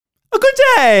good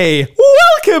day!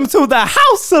 Welcome to the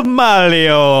House of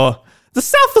Mario, the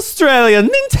South Australian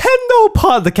Nintendo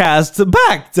podcast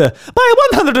backed by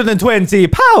 120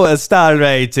 Power Star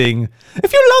rating.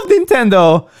 If you love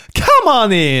Nintendo, come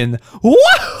on in!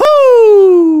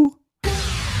 Woohoo!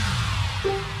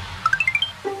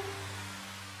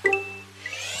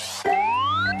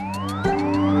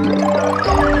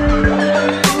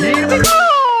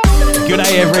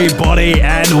 G'day everybody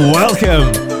and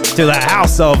welcome to the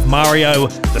House of Mario,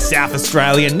 the South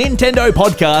Australian Nintendo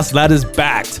podcast that is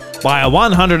backed by a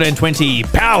 120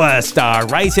 Power Star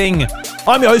rating.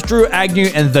 I'm your host Drew Agnew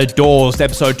and the doors to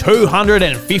episode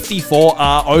 254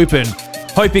 are open.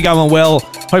 Hope you're going well,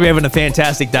 hope you're having a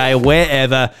fantastic day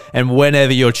wherever and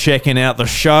whenever you're checking out the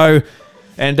show.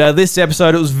 And this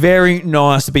episode, it was very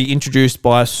nice to be introduced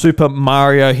by Super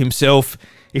Mario himself.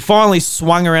 He finally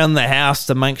swung around the house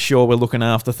to make sure we're looking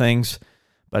after things.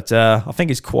 But I think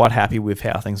he's quite happy with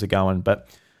how things are going. But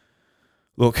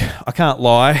look, I can't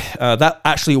lie. That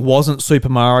actually wasn't Super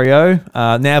Mario.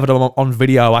 Now that I'm on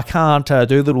video, I can't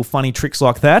do little funny tricks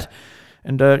like that.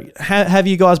 And have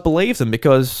you guys believed them?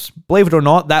 Because believe it or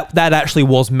not, that actually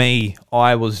was me.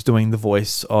 I was doing the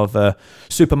voice of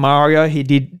Super Mario. He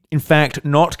did, in fact,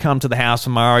 not come to the House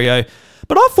of Mario.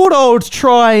 But I thought I would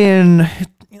try and,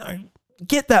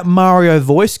 get that Mario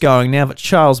voice going now that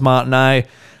Charles Martinet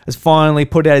has finally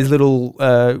put out his little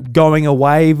going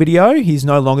away video. He's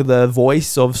no longer the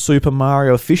voice of Super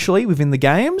Mario officially within the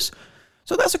games.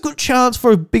 So that's a good chance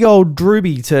for a big old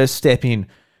Drewby to step in.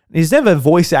 He's never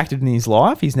voice acted in his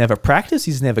life. He's never practiced.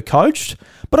 He's never coached.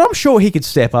 But I'm sure he could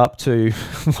step up to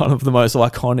one of the most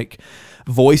iconic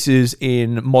voices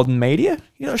in modern media.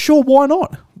 Sure, why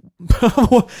not?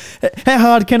 How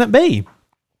hard can it be?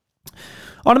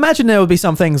 I'd imagine there would be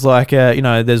some things like,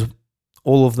 there's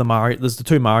all of the Mario, there's the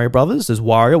two Mario brothers, there's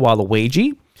Wario,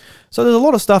 Waluigi. So there's a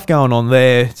lot of stuff going on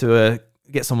there to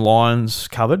get some lines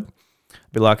covered.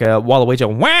 Be like Waluigi,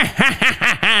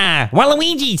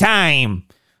 Waluigi time.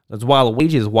 That's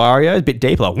Waluigi's Wario, a bit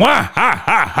deeper, like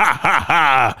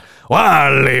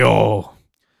Wario.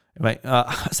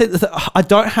 I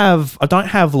don't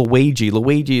have Luigi.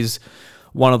 Luigi's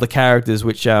one of the characters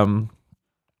which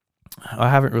I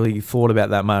haven't really thought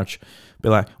about that much. Be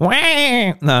like, no.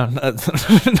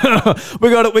 we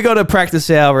got to practice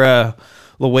our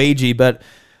Luigi. But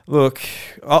look,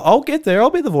 I'll get there. I'll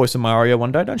be the voice of Mario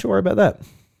one day. Don't you worry about that.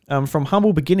 From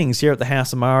humble beginnings here at the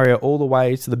House of Mario, all the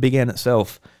way to the big end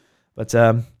itself. But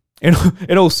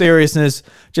in all seriousness,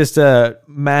 just a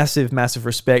massive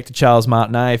respect to Charles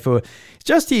Martinet for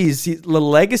just his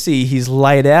legacy he's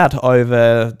laid out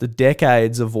over the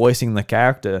decades of voicing the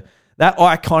character. That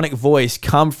iconic voice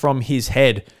come from his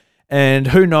head. And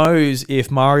who knows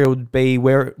if Mario would be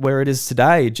where it is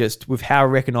today, just with how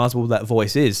recognizable that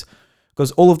voice is.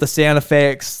 Because all of the sound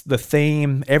effects, the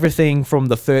theme, everything from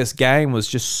the first game was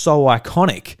just so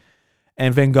iconic.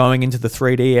 And then going into the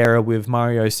 3D era with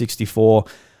Mario 64,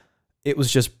 it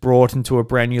was just brought into a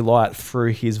brand new light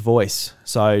through his voice.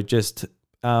 So just,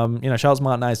 Charles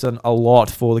Martinet's done a lot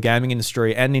for the gaming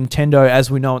industry and Nintendo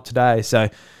as we know it today. So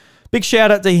big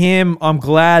shout out to him. I'm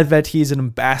glad that he's an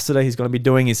ambassador. He's going to be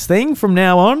doing his thing from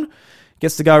now on.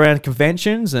 Gets to go around to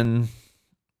conventions and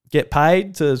get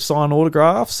paid to sign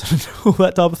autographs and all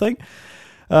that type of thing.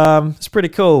 It's pretty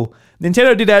cool.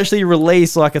 Nintendo did actually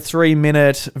release like a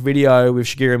 3-minute video with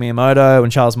Shigeru Miyamoto and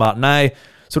Charles Martinet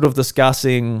sort of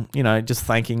discussing, just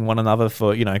thanking one another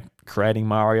for, creating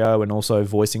Mario and also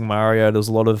voicing Mario. There was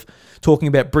a lot of talking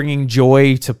about bringing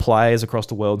joy to players across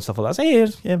the world and stuff like that. So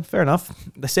yeah, fair enough.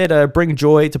 They said bring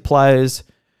joy to players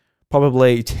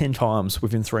probably 10 times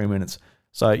within 3 minutes.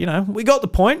 So, we got the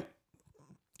point.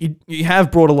 You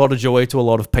have brought a lot of joy to a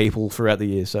lot of people throughout the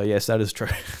years. So yes, that is true.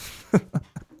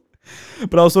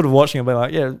 But I was sort of watching and being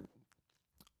like, yeah,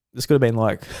 this could have been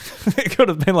like, it could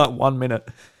have been like 1 minute.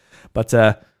 But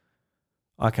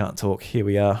I can't talk. Here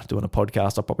we are doing a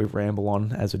podcast. I'll probably ramble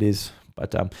on as it is.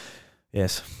 But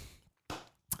yes,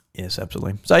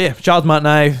 absolutely. So yeah, Charles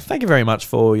Martinet, thank you very much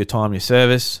for your time, your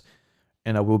service,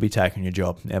 and I will be taking your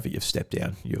job now that you've stepped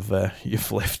down. You've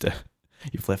left a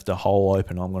hole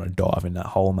open. I'm going to dive in that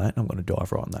hole, mate. I'm going to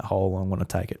dive right in that hole. I'm going to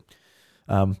take it.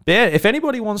 Yeah, if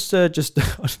anybody wants to just,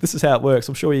 this is how it works.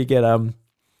 I'm sure you get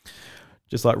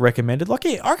just like recommended, like,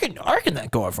 yeah, I reckon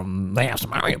that guy from the House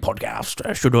of Mario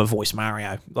podcast should have voiced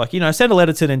Mario. Like, send a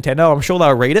letter to Nintendo. I'm sure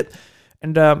they'll read it,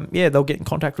 and they'll get in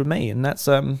contact with me, and that's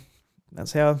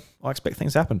how I expect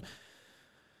things to happen.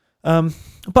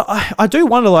 But I do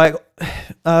wonder, like,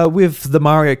 with the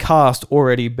Mario cast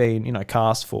already being,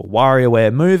 cast for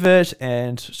WarioWare Move It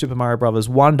and Super Mario Bros.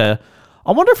 Wonder,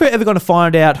 I wonder if we're ever going to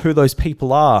find out who those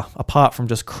people are, apart from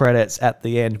just credits at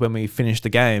the end when we finish the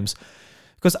games.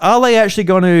 Because are they actually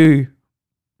going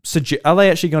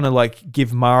to like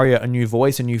give Mario a new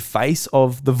voice, a new face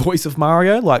of the voice of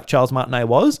Mario, like Charles Martinet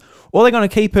was? Or are they going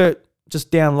to keep it just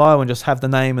down low and just have the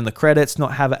name in the credits,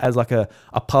 not have it as like a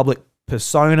public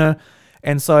persona?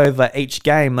 And so that each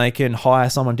game they can hire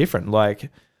someone different.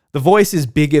 Like the voice is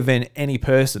bigger than any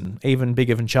person, even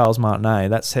bigger than Charles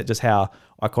Martinet. That's just how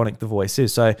iconic the voice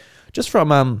is. So just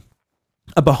from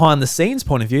a behind the scenes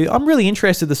point of view, I'm really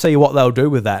interested to see what they'll do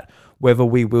with that. Whether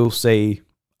we will see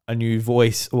a new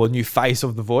voice or a new face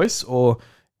of the voice, or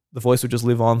the voice will just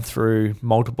live on through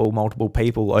multiple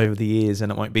people over the years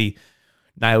and it won't be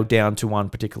nailed down to one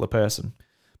particular person.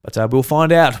 But we'll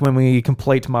find out when we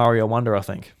complete Mario Wonder, I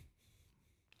think.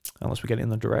 Unless we get it in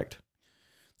the Direct.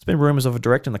 There's been rumors of a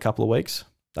Direct in a couple of weeks.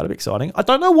 That'll be exciting. I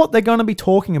don't know what they're going to be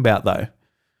talking about, though.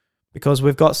 Because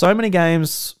we've got so many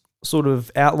games sort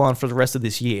of outlined for the rest of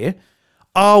this year.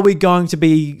 Are we going to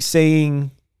be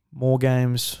seeing more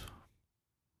games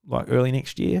like early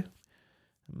next year?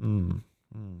 There's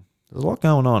a lot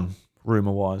going on,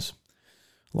 rumor-wise.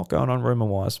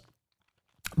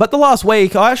 But the last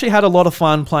week, I actually had a lot of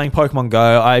fun playing Pokemon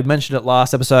Go. I mentioned it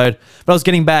last episode, but I was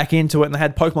getting back into it, and they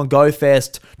had Pokemon Go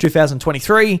Fest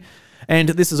 2023, and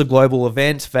this is a global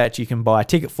event that you can buy a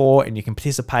ticket for, and you can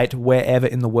participate wherever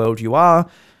in the world you are.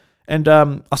 And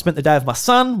I spent the day with my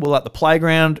son. We were at the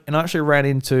playground, and I actually ran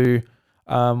into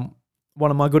one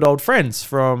of my good old friends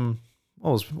from,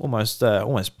 well, it was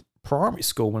almost primary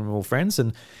school when we were all friends,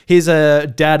 and his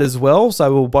dad as well.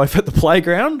 So we were both at the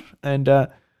playground, and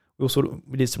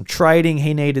we did some trading.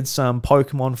 He needed some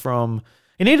Pokemon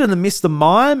he needed a Mr.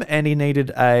 Mime, and he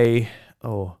needed Mr.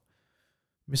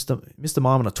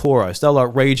 Mime and a Tauros. They're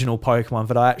like regional Pokemon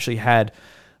that I actually had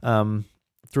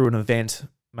through an event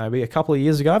maybe a couple of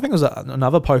years ago. I think it was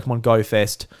another Pokemon Go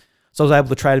Fest. So I was able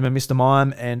to trade him a Mr.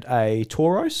 Mime and a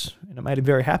Tauros, and it made him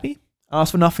very happy.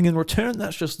 Asked for nothing in return.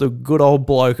 That's just the good old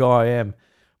bloke I am.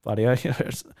 Bloody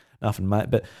it's nothing, mate.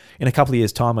 But in a couple of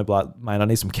years' time, I'd be like, mate, I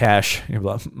need some cash. And he'd be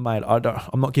like, mate,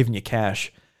 I'm not giving you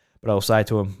cash. But I'll say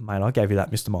to him, mate, I gave you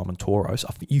that Mr. Mime and Tauros.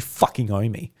 You fucking owe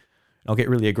me. And I'll get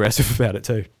really aggressive about it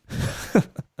too.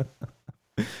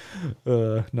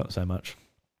 Not so much.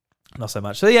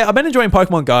 So yeah, I've been enjoying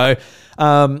Pokemon Go.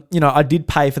 I did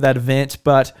pay for that event,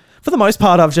 but for the most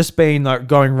part, I've just been like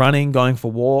going running, going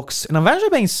for walks, and I've actually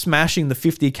been smashing the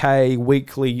 50k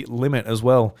weekly limit as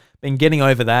well. Been getting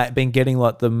over that, been getting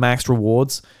like the max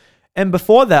rewards. And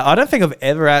before that, I don't think I've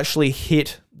ever actually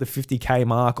hit the 50k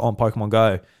mark on Pokemon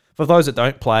Go. For those that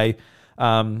don't play,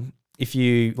 if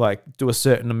you like do a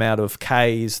certain amount of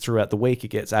Ks throughout the week, it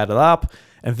gets added up.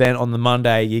 And then on the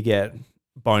Monday, you get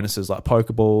bonuses like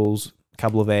Pokeballs, a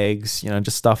couple of eggs,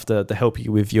 just stuff to help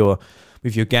you with your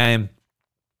game.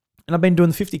 And I've been doing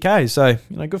the 50k, so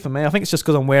good for me. I think it's just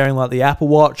because I'm wearing like the Apple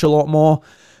Watch a lot more,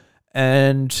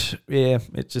 and yeah,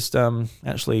 it just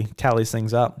actually tallies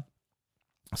things up.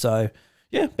 So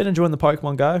yeah, been enjoying the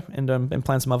Pokemon Go, and been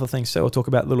playing some other things, so I'll talk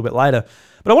about a little bit later.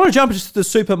 But I want to jump into the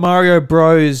Super Mario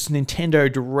Bros. Nintendo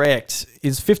Direct.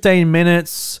 It's 15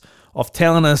 minutes of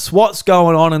telling us what's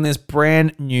going on in this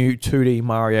brand new 2D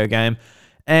Mario game,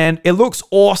 and it looks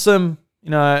awesome.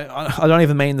 I don't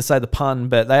even mean to say the pun,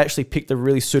 but they actually picked a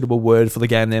really suitable word for the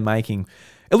game they're making.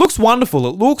 It looks wonderful.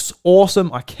 It looks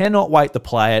awesome. I cannot wait to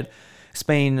play it. It's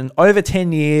been over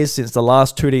 10 years since the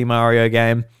last 2D Mario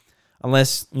game,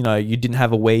 unless, you didn't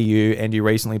have a Wii U and you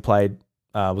recently played,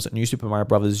 was it New Super Mario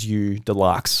Bros. U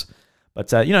Deluxe?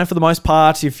 But, for the most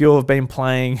part, if you've been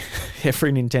playing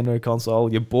every Nintendo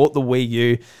console, you bought the Wii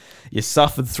U, you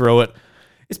suffered through it.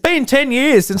 It's been 10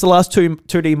 years since the last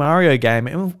 2D Mario game,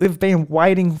 and we've been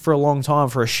waiting for a long time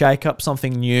for a shake-up,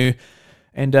 something new,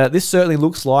 and this certainly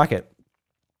looks like it.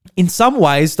 In some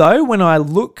ways, though, when I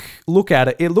look at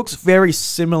it, it looks very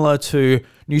similar to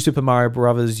New Super Mario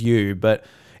Bros. U, but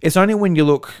it's only when you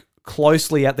look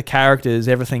closely at the characters,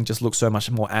 everything just looks so much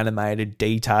more animated,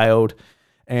 detailed,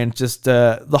 and just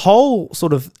the whole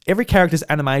sort of every character's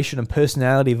animation and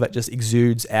personality that just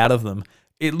exudes out of them.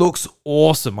 It looks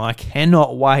awesome. I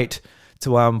cannot wait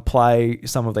to play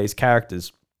some of these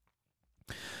characters.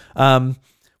 One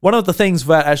of the things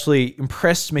that actually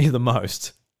impressed me the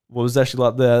most was actually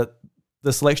like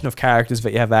the selection of characters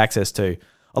that you have access to.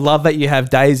 I love that you have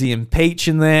Daisy and Peach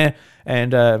in there,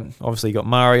 and obviously you got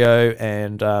Mario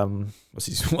and what's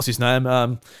his name?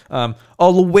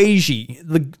 Luigi,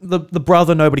 the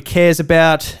brother nobody cares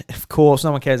about. Of course,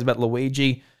 no one cares about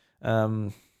Luigi.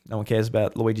 No one cares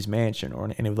about Luigi's Mansion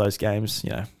or any of those games.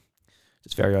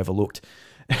 It's very overlooked.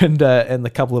 And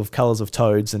the couple of colors of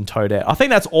Toads and Toadette. I think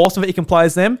that's awesome that you can play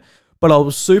as them. But I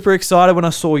was super excited when I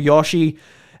saw Yoshi,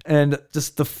 and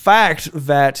just the fact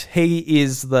that he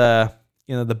is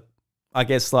I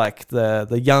guess like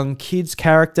the young kid's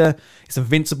character. He's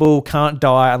invincible, can't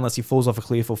die unless he falls off a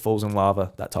cliff or falls in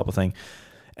lava, that type of thing.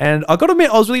 And I got to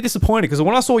admit, I was really disappointed because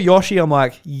when I saw Yoshi, I'm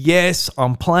like, yes,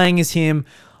 I'm playing as him.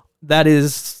 That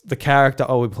is the character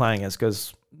I will be playing as,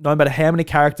 because no matter how many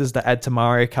characters they add to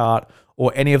Mario Kart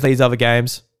or any of these other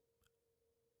games,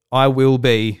 I will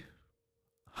be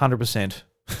 100%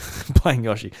 playing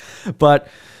Yoshi. But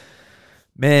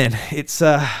man, it's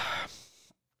a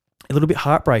little bit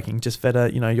heartbreaking just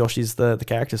that, Yoshi's the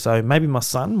character. So maybe my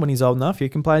son, when he's old enough, he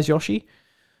can play as Yoshi.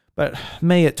 But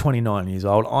me at 29 years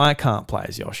old, I can't play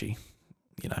as Yoshi.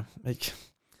 What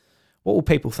will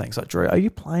people think? It's like, Drew, are you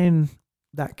playing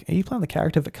the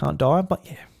character that can't die? But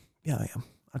yeah, I am.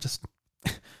 I just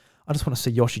want to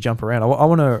see Yoshi jump around. I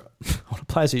want to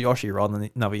play as a Yoshi rather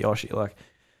than another Yoshi. Like,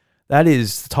 that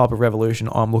is the type of revolution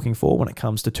I'm looking for when it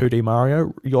comes to 2D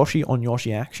Mario. Yoshi on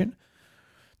Yoshi action.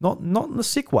 Not in the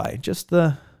sick way, just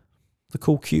the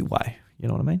cool, cute way. You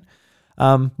know what I mean?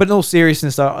 But in all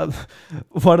seriousness,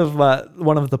 one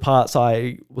of the parts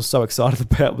I was so excited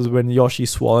about was when Yoshi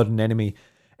swallowed an enemy.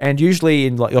 And usually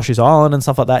in like Yoshi's Island and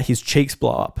stuff like that, his cheeks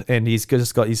blow up and he's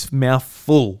just got his mouth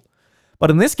full. But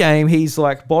in this game, he's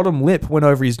like bottom lip went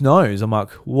over his nose. I'm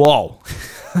like, whoa.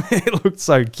 It looked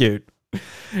so cute.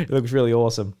 It looks really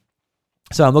awesome.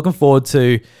 So I'm looking forward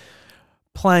to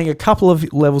playing a couple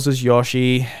of levels as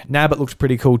Yoshi. Nabbit looks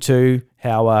pretty cool too.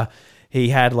 How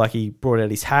he brought out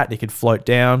his hat, he could float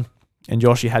down, and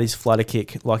Yoshi had his flutter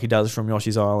kick like he does from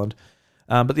Yoshi's Island.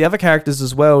 But the other characters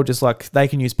as well, just like they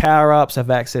can use power-ups, have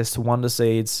access to Wonder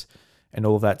Seeds, and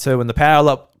all of that too. And the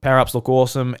power-ups look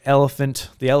awesome.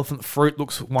 The elephant fruit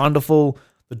looks wonderful.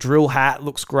 The drill hat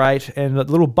looks great. And the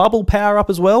little bubble power-up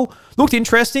as well looked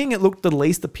interesting. It looked the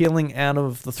least appealing out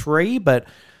of the three, but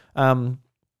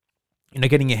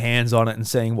getting your hands on it and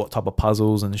seeing what type of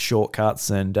puzzles and shortcuts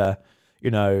and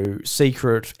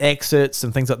secret exits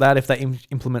and things like that, if they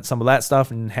implement some of that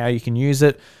stuff and how you can use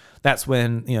it, that's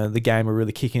when the game will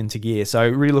really kick into gear. So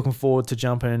really looking forward to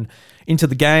jumping into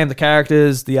the game. The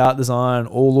characters, the art design,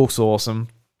 all looks awesome.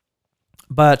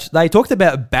 But they talked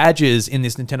about badges in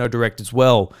this Nintendo Direct as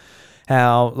well.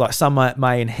 How like some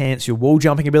may enhance your wall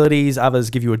jumping abilities,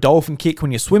 others give you a dolphin kick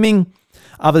when you're swimming,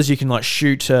 others you can like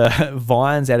shoot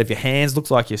vines out of your hands. Looks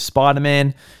like you're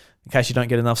Spider-Man. In case you don't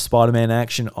get enough Spider-Man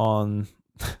action on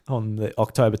the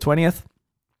October 20th.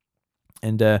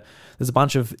 And there's a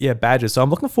bunch of badges. So I'm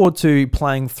looking forward to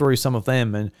playing through some of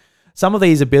them. And some of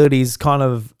these abilities kind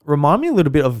of remind me a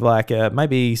little bit of like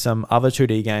maybe some other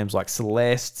 2D games like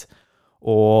Celeste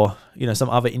or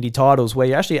some other indie titles where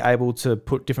you're actually able to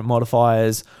put different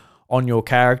modifiers on your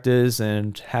characters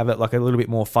and have it like a little bit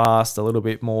more fast, a little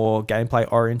bit more gameplay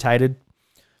orientated.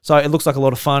 So it looks like a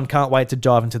lot of fun. Can't wait to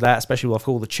dive into that, especially with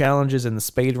all the challenges and the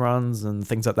speed runs and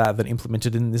things like that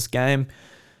implemented in this game.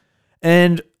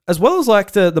 And as well as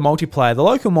like the multiplayer, the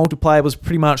local multiplayer was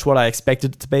pretty much what I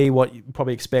expected it to be, what you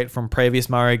probably expect from previous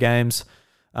Mario games,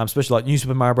 especially like New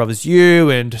Super Mario Bros.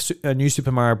 U and New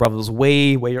Super Mario Bros.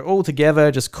 Wii, where you're all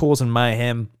together just causing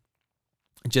mayhem.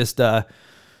 Just in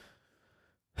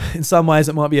some ways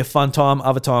it might be a fun time,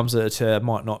 other times it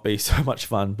might not be so much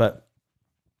fun, but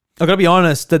I've got to be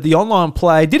honest that the online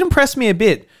play did impress me a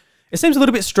bit. It seems a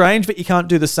little bit strange that you can't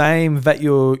do the same that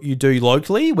you do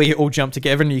locally, where you all jump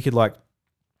together and you could like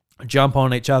jump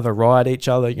on each other, ride each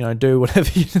other, do whatever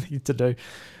you need to do.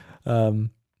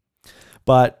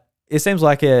 But it seems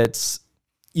like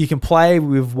you can play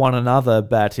with one another,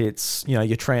 but it's,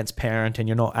 you're transparent and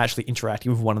you're not actually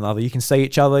interacting with one another. You can see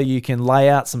each other. You can lay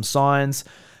out some signs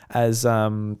as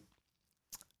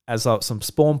some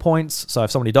spawn points. So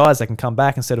if somebody dies, they can come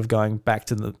back instead of going back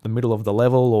to the middle of the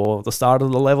level or the start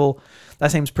of the level.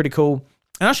 That seems pretty cool.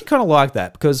 And I actually kind of like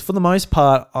that because for the most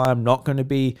part, I'm not going to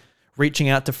be reaching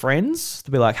out to friends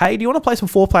to be like, hey, do you want to play some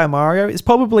 4-player Mario? It's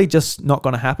probably just not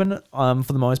going to happen.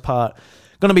 For the most part,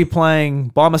 going to be playing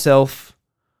by myself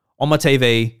on my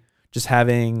TV, just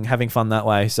having fun that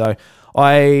way. So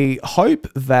I hope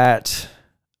that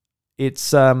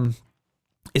it's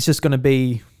just going to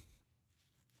be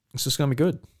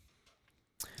good.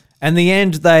 And in the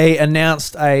end, they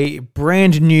announced a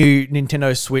brand new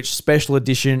Nintendo Switch Special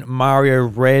Edition, Mario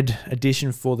Red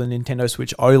Edition for the Nintendo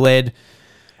Switch OLED.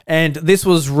 And this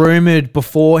was rumored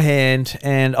beforehand,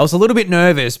 and I was a little bit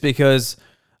nervous because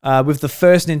with the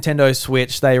first Nintendo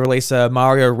Switch, they released a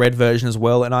Mario Red version as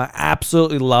well, and I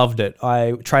absolutely loved it.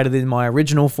 I traded in my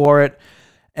original for it,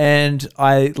 and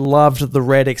I loved the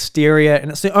red exterior, and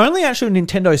it's the only actual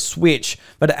Nintendo Switch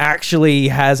that actually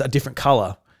has a different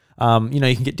color.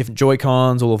 You can get different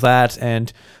Joy-Cons, all of that.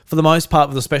 And for the most part,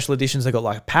 with the special editions, they got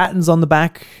like patterns on the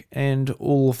back and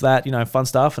all of that, fun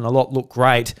stuff. And a lot look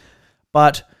great.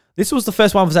 But this was the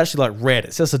first one that was actually like red.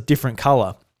 It's just a different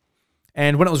color.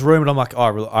 And when it was rumored, I'm like,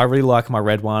 oh, I really like my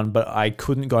red one, but I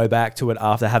couldn't go back to it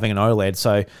after having an OLED.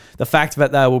 So the fact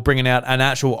that they were bringing out an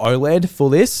actual OLED for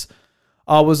this,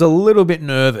 I was a little bit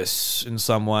nervous in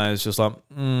some ways. Just like,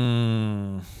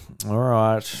 all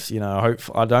right,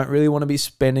 I don't really want to be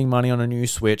spending money on a new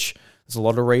Switch. There's a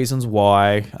lot of reasons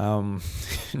why,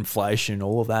 inflation,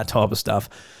 all of that type of stuff.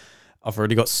 I've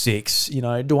already got 6. Do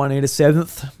I need a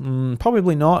 7th?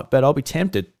 Probably not, but I'll be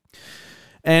tempted.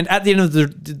 And at the end of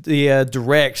the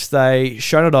direct, they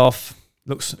showed it off.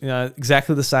 Looks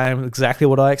exactly the same, exactly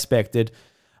what I expected.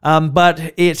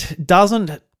 But it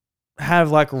doesn't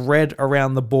have like red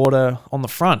around the border on the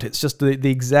front. It's just the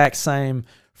exact same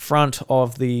front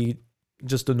of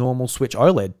just the normal Switch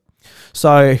OLED.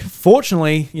 So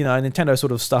fortunately, Nintendo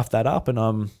sort of stuffed that up, and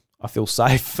I feel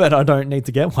safe that I don't need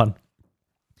to get one.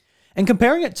 And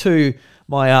comparing it to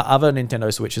my other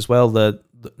Nintendo Switch as well, the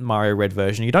Mario Red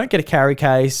version, you don't get a carry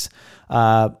case.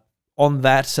 On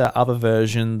that other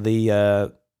version,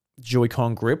 the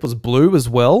Joy-Con grip was blue as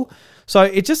well. So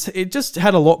it just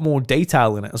had a lot more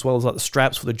detail in it, as well as like the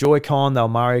straps for the Joy-Con. They were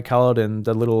Mario colored, and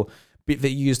the little bit that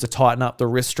you used to tighten up the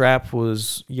wrist strap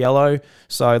was yellow.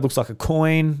 So it looks like a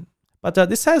coin. But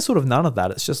this has sort of none of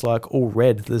that. It's just like all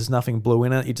red. There's nothing blue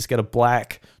in it. You just get a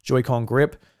black Joy-Con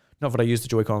grip. Not that I use the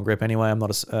Joy-Con grip anyway. I'm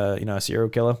not a serial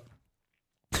killer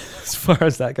as far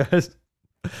as that goes.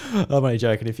 I'm only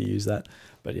joking if you use that.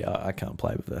 But yeah, I can't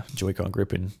play with the Joy-Con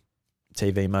grip in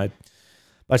TV mode.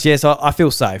 But yeah, so I feel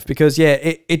safe because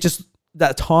it just,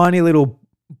 that tiny little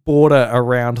border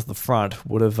around the front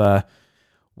would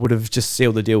have just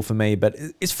sealed the deal for me. But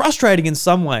it's frustrating in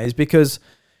some ways because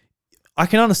I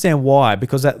can understand why,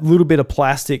 because that little bit of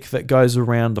plastic that goes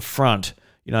around the front,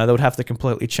 they would have to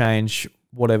completely change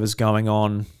whatever's going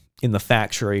on in the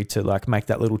factory to like make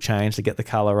that little change to get the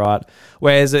color right.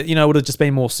 Whereas it, would have just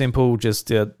been more simple just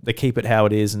to keep it how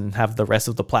it is and have the rest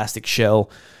of the plastic shell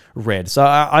red. So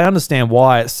I understand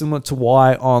why. It's similar to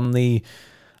why on the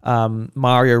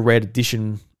Mario Red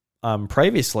edition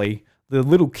previously, the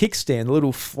little kickstand, the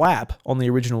little flap on the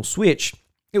original Switch,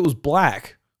 it was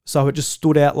black. So it just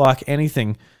stood out like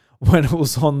anything when it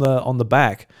was on the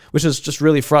back, which is just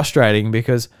really frustrating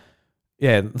because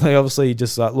yeah, they obviously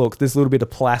just like, look, this little bit of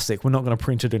plastic, we're not going to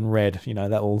print it in red.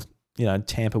 That will,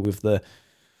 tamper with the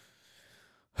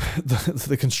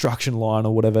construction line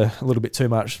or whatever a little bit too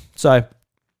much. So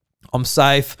I'm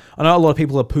safe. I know a lot of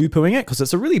people are poo-pooing it because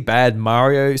it's a really bad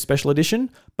Mario Special Edition,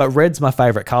 but red's my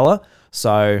favorite color,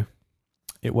 so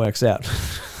it works out.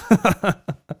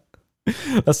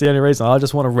 That's the only reason. I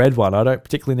just want a red one. I don't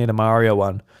particularly need a Mario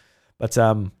one. But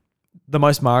the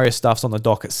most Mario stuff's on the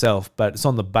dock itself, but it's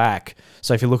on the back.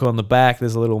 So if you look on the back,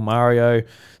 there's a little Mario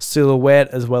silhouette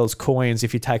as well as coins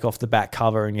if you take off the back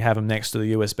cover and you have them next to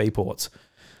the USB ports.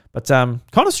 But kind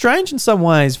of strange in some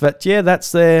ways, but yeah,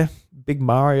 that's their big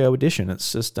Mario edition.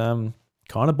 It's just kind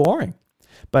of boring.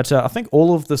 But I think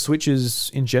all of the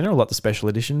Switches in general, like the special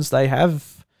editions, they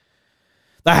have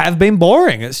been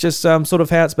boring. It's just sort of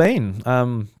how it's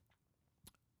been.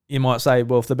 You might say,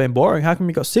 well, if they've been boring, how come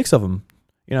you got 6 of them?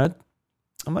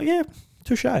 I'm like, yeah,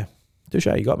 touche,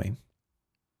 you got me.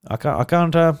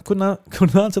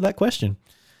 Couldn't answer that question.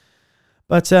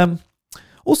 But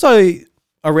also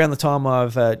around the time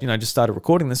I've just started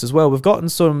recording this as well, we've gotten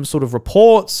some sort of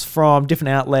reports from different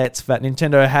outlets that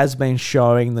Nintendo has been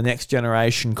showing the next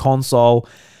generation console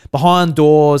behind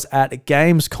doors at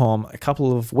Gamescom a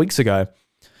couple of weeks ago.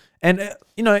 And,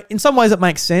 in some ways it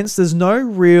makes sense. There's no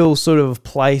real sort of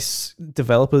place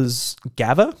developers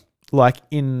gather, like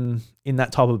in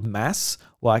that type of mass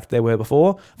like there were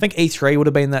before. I think E3 would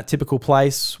have been that typical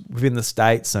place within the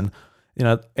States and,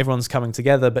 everyone's coming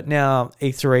together. But now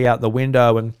E3 out the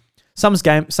window and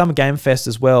Summer Game Fest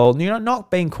as well, not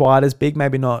being quite as big,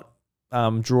 maybe not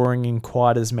drawing in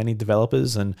quite as many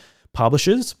developers and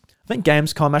publishers. I think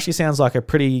Gamescom actually sounds like a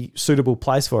pretty suitable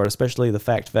place for it, especially the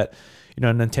fact that,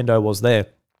 Nintendo was there.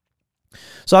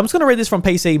 So I'm just going to read this from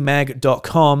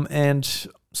PCMag.com and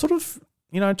sort of,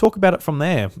 talk about it from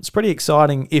there. It's pretty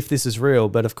exciting if this is real,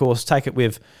 but of course, take it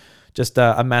with just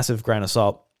a massive grain of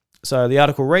salt. So the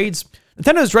article reads,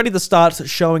 Nintendo is ready to start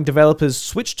showing developers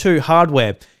Switch 2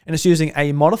 hardware and is using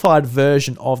a modified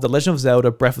version of The Legend of Zelda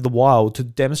Breath of the Wild to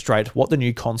demonstrate what the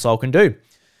new console can do.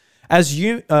 As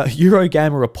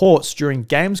Eurogamer reports, during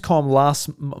Gamescom last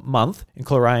month in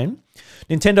Lorraine,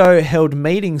 Nintendo held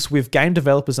meetings with game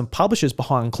developers and publishers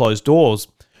behind closed doors.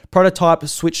 Prototype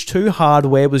Switch 2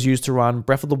 hardware was used to run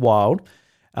Breath of the Wild,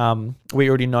 We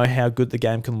already know how good the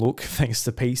game can look thanks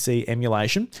to PC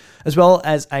emulation, as well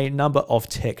as a number of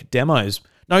tech demos.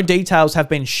 No details have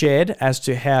been shared as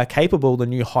to how capable the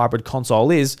new hybrid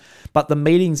console is, but the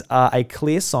meetings are a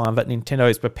clear sign that Nintendo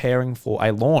is preparing for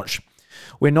a launch.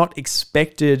 We're not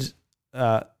expecting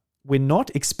the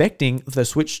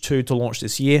Switch 2 to launch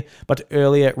this year, but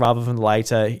earlier rather than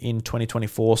later in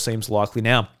 2024 seems likely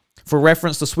now. For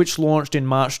reference, the Switch launched in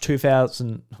March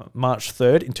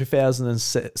 3rd in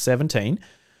 2017,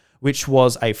 which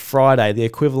was a Friday. The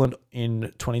equivalent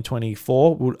in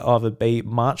 2024 would either be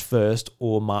March 1st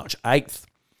or March 8th.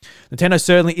 Nintendo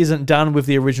certainly isn't done with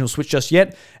the original Switch just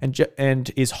yet,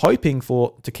 and is hoping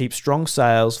to keep strong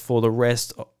sales for the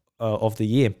rest of the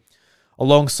year.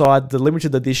 Alongside the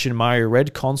limited edition Mario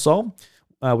Red console,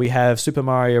 we have Super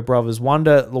Mario Bros.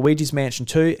 Wonder, Luigi's Mansion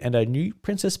 2, and a new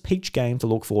Princess Peach game to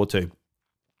look forward to.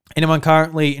 Anyone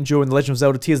currently enjoying The Legend of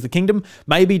Zelda Tears of the Kingdom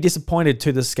may be disappointed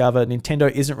to discover Nintendo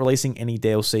isn't releasing any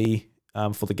DLC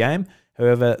for the game.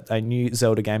 However, a new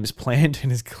Zelda game is planned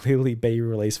and is clearly being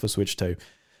released for Switch 2.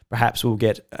 Perhaps we'll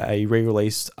get a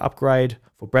re-release upgrade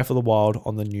for Breath of the Wild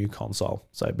on the new console.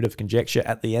 So a bit of conjecture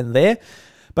at the end there.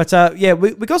 But yeah,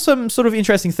 we got some sort of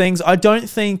interesting things. I don't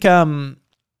think...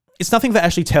 it's nothing that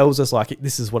actually tells us, like,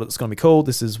 this is what it's going to be called,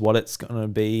 this is what it's going to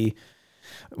be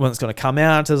when it's going to come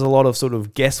out. There's a lot of sort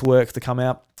of guesswork to come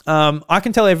out. I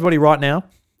can tell everybody right now,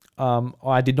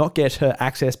 I did not get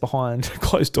access behind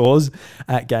closed doors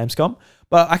at Gamescom,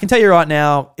 but I can tell you right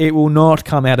now, it will not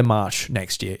come out in March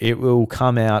next year. It will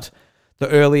come out the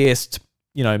earliest,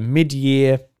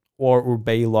 mid-year, or it will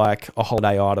be like a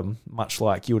holiday item, much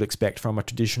like you would expect from a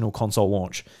traditional console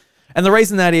launch. And the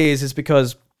reason that is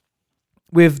because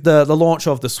with the launch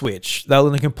of the Switch, they were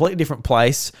in a completely different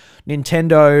place.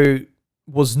 Nintendo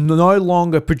was no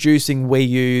longer producing Wii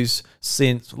U's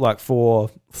since for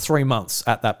 3 months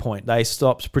at that point. They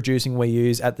stopped producing Wii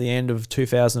U's at the end of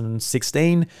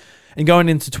 2016, and going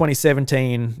into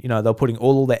 2017, they were putting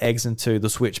all their eggs into the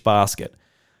Switch basket.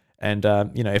 And,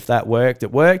 if that worked,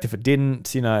 it worked. If it didn't,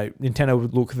 Nintendo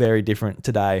would look very different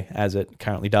today as it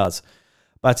currently does.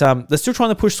 But they're still trying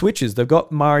to push Switches. They've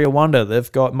got Mario Wonder.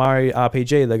 They've got Mario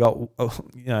RPG. They've got,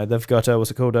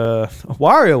 what's it called?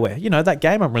 WarioWare. That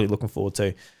game I'm really looking forward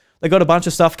to. They've got a bunch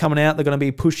of stuff coming out. They're going to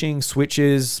be pushing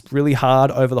Switches really hard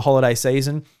over the holiday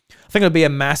season. I think it would be a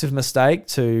massive mistake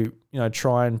to,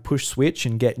 try and push Switch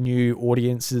and get new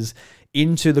audiences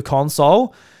into the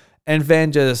console and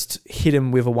then just hit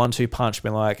them with a 1-2 punch,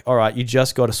 being like, all right, you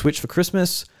just got a Switch for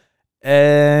Christmas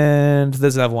and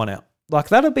there's another one out. Like,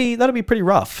 that'll be pretty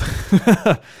rough.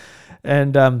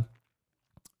 And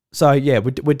so, yeah,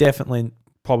 we're definitely,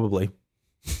 probably,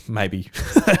 maybe,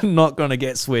 not going to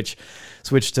get Switch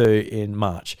 2 in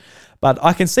March. But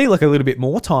I can see, a little bit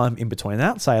more time in between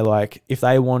that. Say, if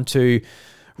they want to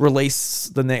release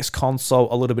the next console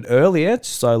a little bit earlier,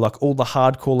 so, all the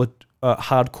hardcore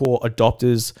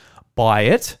adopters buy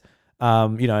it,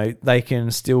 they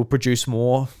can still produce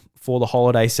more for the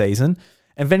holiday season.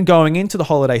 And then going into the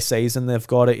holiday season, they've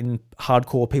got it in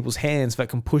hardcore people's hands that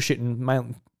can push it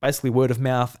and basically word of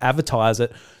mouth advertise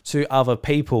it to other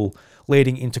people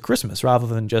leading into Christmas, rather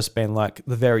than just being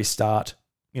the very start,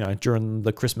 during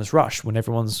the Christmas rush when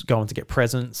everyone's going to get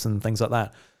presents and things like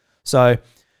that. So,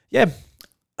 yeah.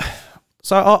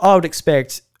 So I would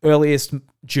expect earliest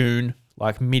June,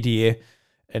 mid-year,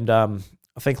 and I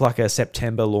think a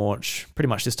September launch pretty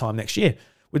much this time next year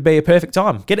would be a perfect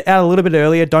time. Get it out a little bit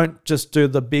earlier. Don't just do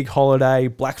the big holiday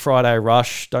Black Friday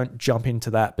rush. Don't jump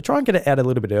into that, but try and get it out a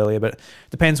little bit earlier. But it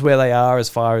depends where they are as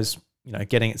far as,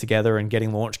 getting it together and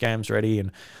getting launch games ready.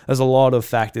 And there's a lot of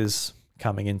factors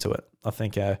coming into it. I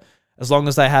think as long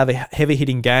as they have a heavy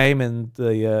hitting game and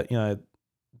the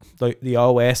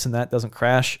OS and that doesn't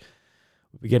crash,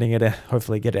 we'll be getting it,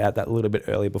 hopefully get it out that little bit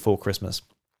earlier before Christmas.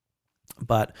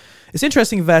 But it's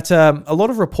interesting that a lot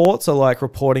of reports are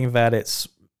reporting that it's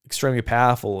extremely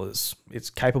powerful. It's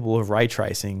capable of ray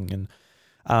tracing, and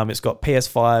it's got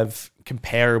PS5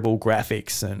 comparable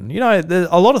graphics, and there's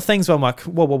a lot of things where I'm like,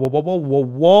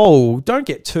 whoa, don't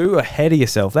get too ahead of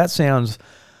yourself. That sounds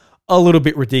a little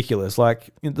bit ridiculous.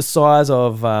 The size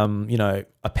of a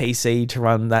PC to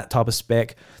run that type of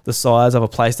spec, the size of a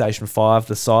PlayStation 5,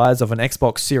 the size of an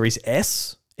Xbox Series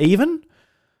S, even.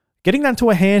 Getting that to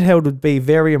a handheld would be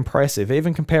very impressive,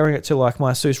 even comparing it to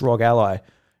my Asus ROG Ally.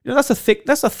 That's a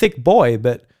thick boy,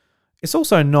 but it's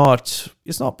also not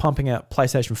pumping out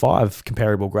PlayStation 5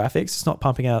 comparable graphics. It's not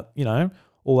pumping out,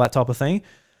 all that type of thing.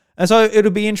 And so it'll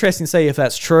be interesting to see if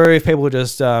that's true, if people are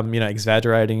just,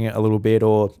 exaggerating it a little bit,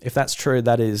 or if that's true,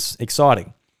 that is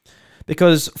exciting.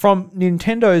 Because from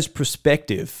Nintendo's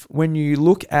perspective, when you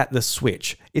look at the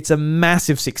Switch, it's a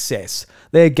massive success.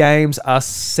 Their games are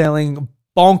selling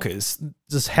bonkers.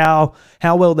 Just how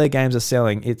well their games are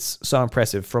selling, it's so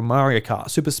impressive. From Mario Kart,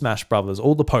 Super Smash Brothers,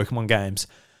 all the Pokemon games,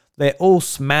 they're all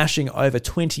smashing over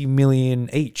 20 million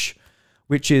each,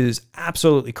 which is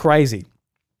absolutely crazy.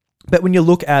 But when you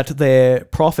look at their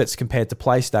profits compared to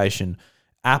PlayStation,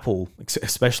 Apple,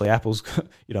 especially Apple's,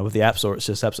 with the App Store, it's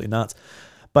just absolutely nuts.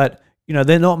 But,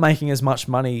 they're not making as much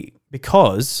money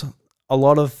because a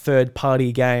lot of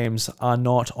third-party games are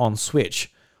not on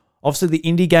Switch. Obviously, the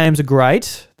indie games are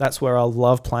great. That's where I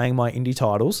love playing my indie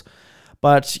titles.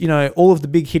 But, all of the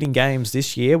big hitting games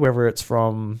this year, whether it's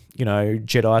from,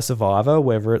 Jedi Survivor,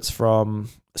 whether it's from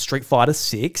Street Fighter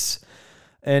 6,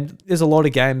 and there's a lot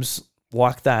of games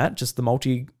like that, just the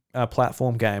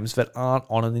multi-platform games that aren't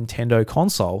on a Nintendo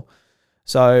console.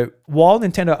 So while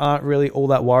Nintendo aren't really all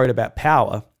that worried about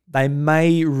power, they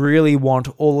may really want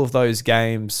all of those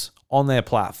games on their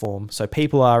platform. So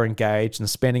people are engaged and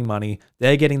spending money.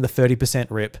 They're getting the 30%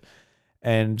 rip,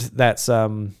 and that's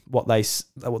what they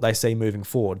see moving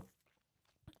forward.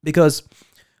 Because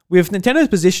with Nintendo's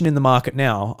position in the market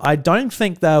now, I don't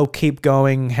think they'll keep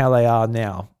going how they are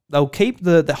now. They'll keep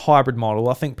the hybrid model.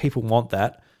 I think people want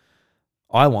that.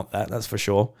 I want that, that's for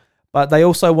sure. But they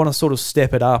also want to sort of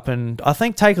step it up and I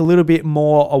think take a little bit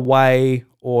more away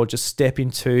or just step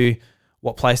into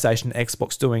what PlayStation and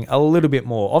Xbox doing a little bit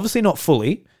more. Obviously not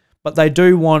fully, but they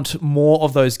do want more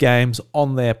of those games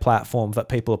on their platform that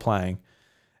people are playing.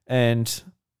 And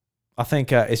I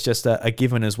think it's just a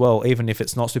given as well, even if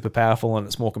it's not super powerful and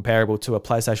it's more comparable to a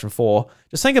PlayStation 4.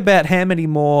 Just think about how many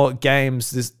more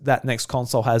games that next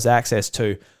console has access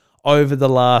to over the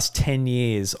last 10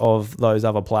 years of those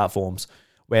other platforms,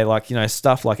 where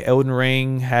stuff like Elden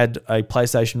Ring had a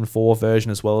PlayStation 4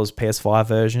 version as well as PS5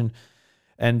 version.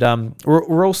 And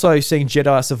we're also seeing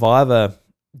Jedi Survivor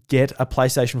get a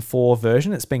PlayStation 4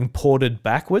 version. It's being ported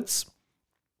backwards.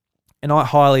 And I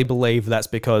highly believe that's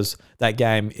because that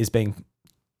game is being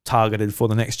targeted for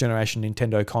the next generation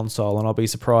Nintendo console. And I'll be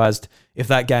surprised if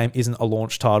that game isn't a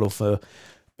launch title for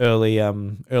early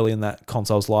in that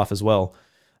console's life as well.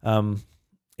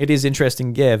 It is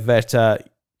interesting, that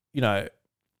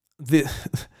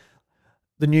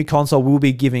the new console will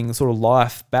be giving sort of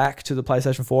life back to the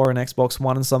PlayStation 4 and Xbox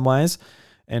One in some ways,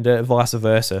 and vice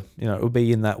versa. It will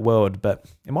be in that world, but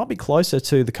it might be closer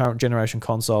to the current generation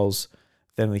consoles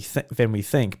than we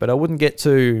think. But I wouldn't get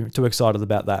too excited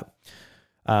about that,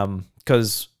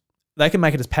 because they can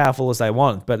make it as powerful as they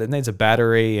want, but it needs a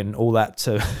battery and all that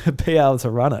to be able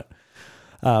to run it.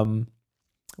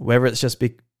 Whether it's just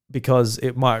because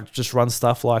it might just run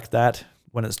stuff like that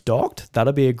when it's docked,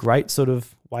 that'll be a great sort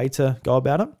of way to go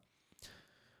about it.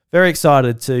 Very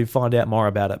excited to find out more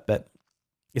about it, but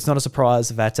it's not a surprise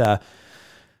that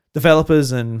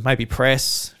developers and maybe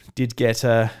press did get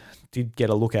a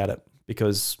look at it,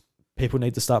 because people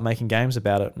need to start making games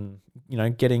about it and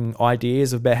getting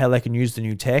ideas about how they can use the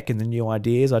new tech and the new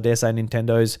ideas. I dare say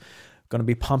Nintendo's going to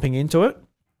be pumping into it,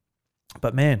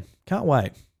 but man, can't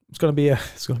wait. It's going to be a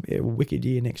wicked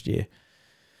year next year.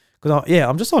 Because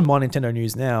I'm just on my Nintendo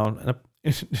news now,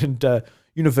 and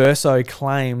Universo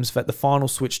claims that the final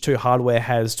Switch 2 hardware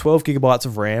has 12 gigabytes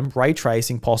of RAM, ray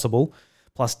tracing possible,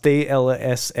 plus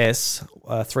DLSS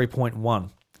 3.1.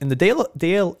 And the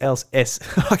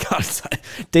DLSS, I can't say,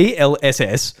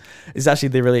 DLSS is actually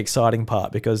the really exciting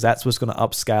part, because that's what's going to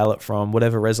upscale it from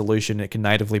whatever resolution it can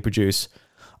natively produce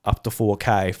up to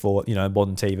 4K for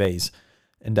modern TVs,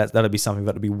 and that'll be something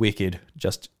that'll be wicked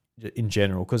just in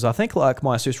general. Because I think like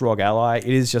my Asus ROG Ally, it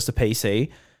is just a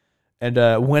PC.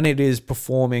 And when it is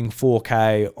performing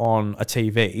 4K on a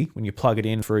TV, when you plug it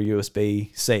in for a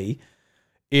USB-C,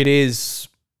 it is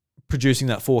producing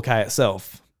that 4K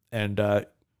itself. And,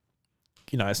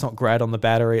 it's not great on the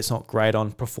battery. It's not great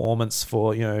on performance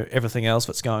for, everything else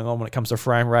that's going on when it comes to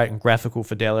frame rate and graphical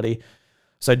fidelity.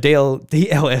 So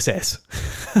DLSS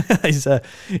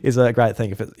is a great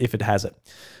thing if it has it.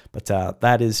 But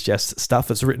that is just stuff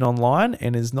that's written online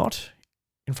and is not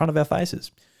in front of our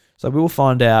faces. So we will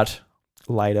find out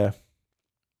later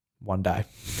one day.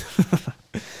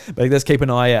 But let's keep an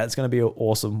eye out. It's going to be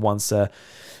awesome once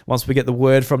we get the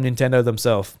word from Nintendo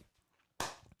themselves.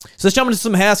 So let's jump into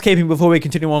some housekeeping before we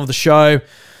continue on with the show.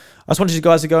 I just wanted you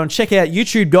guys to go and check out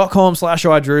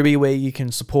youtube.com/iDruby, where you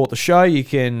can support the show. You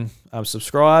can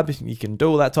subscribe. You can do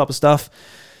all that type of stuff.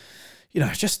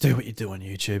 Just do what you do on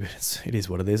YouTube. It is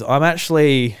what it is. I'm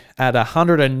actually at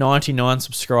 199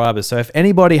 subscribers. So if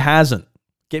anybody hasn't,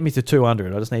 get me to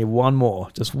 200. I just need one more.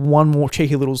 Just one more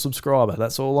cheeky little subscriber.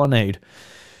 That's all I need.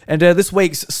 And this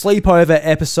week's sleepover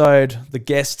episode, the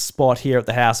guest spot here at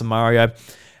the House of Mario,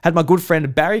 had my good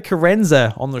friend Barry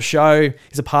Carenza on the show.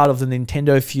 He's a part of the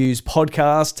Nintendo Fuse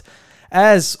podcast,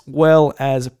 as well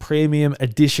as Premium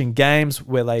Edition Games,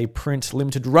 where they print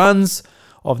limited runs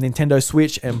of Nintendo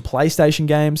Switch and PlayStation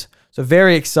games. So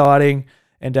very exciting.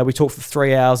 And we talked for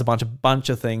 3 hours, a bunch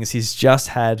of things. He's just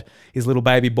had his little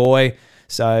baby boy.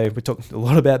 So we talked a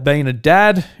lot about being a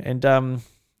dad, and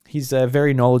he's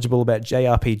very knowledgeable about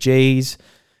JRPGs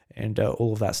and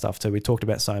all of that stuff too. We talked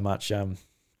about so much.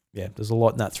 There's a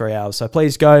lot in that 3 hours. So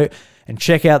please go and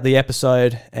check out the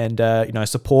episode and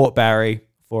support Barry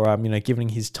for giving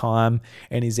his time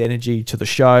and his energy to the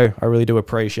show. I really do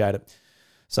appreciate it.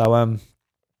 So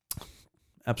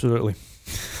absolutely.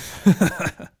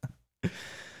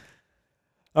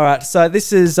 All right, so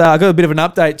this is, I got a bit of an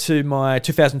update to my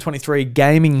 2023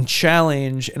 gaming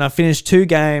challenge, and I finished 2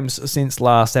 games since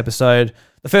last episode.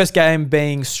 The first game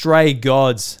being Stray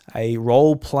Gods, a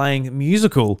role-playing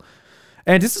musical.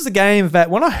 And this is a game that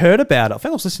when I heard about it, I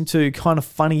think I was listening to Kind of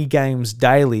Funny Games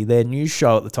Daily, their news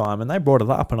show at the time, and they brought it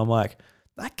up, and I'm like,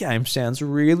 that game sounds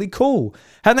really cool.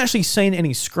 Hadn't actually seen any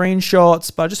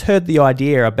screenshots, but I just heard the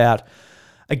idea about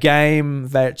a game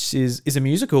that is a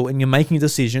musical and you're making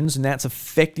decisions and that's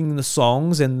affecting the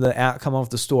songs and the outcome of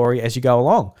the story as you go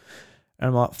along. And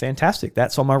I'm like, fantastic.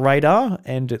 That's on my radar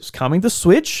and it's coming to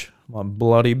Switch. I'm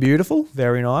bloody beautiful.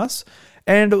 Very nice.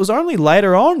 And it was only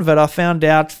later on that I found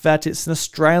out that it's an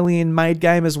Australian-made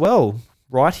game as well,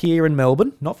 right here in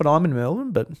Melbourne. Not that I'm in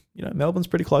Melbourne, but Melbourne's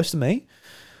pretty close to me.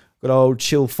 Good old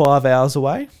chill 5 hours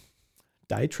away.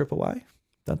 Day trip away.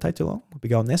 Don't take too long. We'll be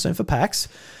going there soon for PAX.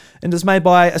 And it's made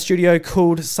by a studio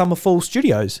called Summerfall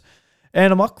Studios.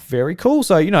 And I'm like, very cool.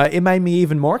 So, it made me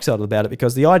even more excited about it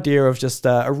because the idea of just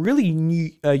a really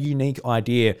unique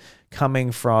idea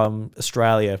coming from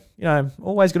Australia,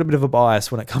 always got a bit of a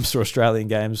bias when it comes to Australian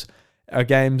games. Our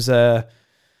game sort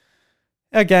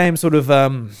of,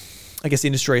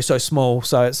 industry is so small.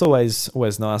 So it's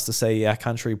always nice to see our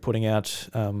country putting out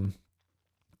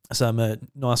some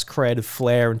nice creative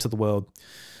flair into the world.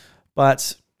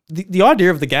 But the idea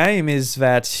of the game is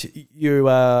that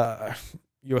you're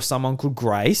someone called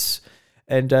Grace,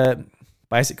 and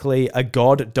basically a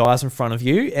god dies in front of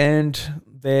you, and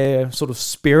their sort of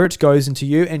spirit goes into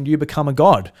you, and you become a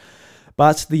god.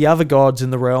 But the other gods in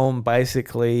the realm,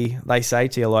 basically, they say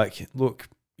to you, like, look,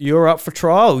 you're up for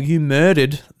trial. You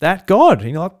murdered that god.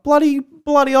 And you're like, bloody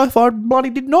oath, I bloody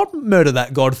did not murder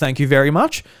that god, thank you very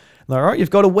much. And all right, you've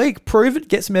got a week. Prove it,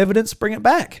 get some evidence, bring it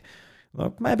back.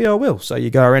 Well, maybe I will. So you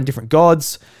go around different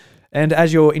gods, and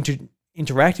as you're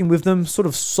interacting with them, sort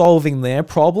of solving their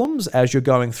problems as you're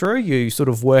going through, you sort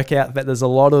of work out that there's a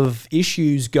lot of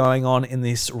issues going on in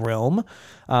this realm,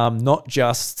 not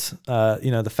just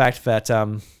the fact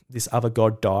that this other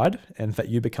god died and that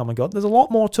you become a god. There's a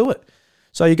lot more to it.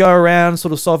 So you go around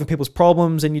sort of solving people's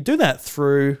problems, and you do that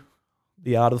through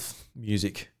the art of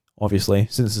music, obviously.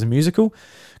 Since it's a musical,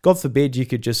 God forbid you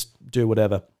could just do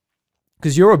whatever.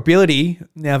 Because your ability,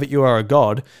 now that you are a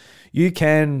god, you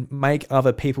can make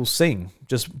other people sing.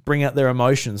 Just bring out their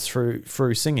emotions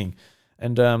through singing.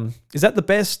 And is that the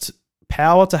best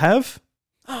power to have?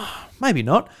 Maybe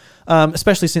not.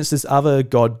 Especially since this other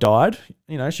god died.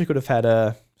 She could have had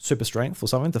a super strength or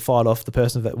something to fight off the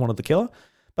person that wanted to kill her.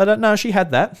 But no, she had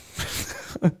that.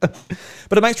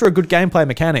 But it makes for a good gameplay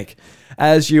mechanic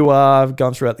as you are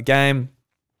going throughout the game,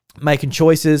 making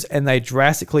choices, and they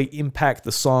drastically impact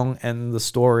the song and the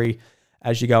story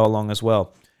as you go along as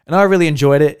well. And I really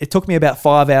enjoyed it. It took me about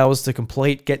 5 hours to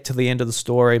complete, get to the end of the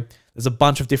story. There's a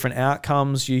bunch of different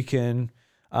outcomes you can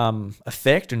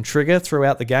affect and trigger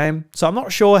throughout the game. So I'm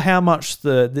not sure how much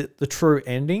the true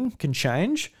ending can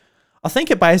change. I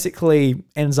think it basically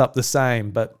ends up the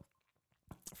same, but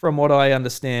from what I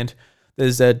understand,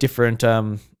 there's a different...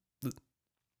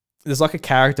 there's like a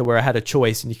character where I had a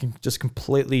choice and you can just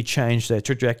completely change their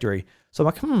trajectory. So I'm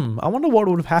like, I wonder what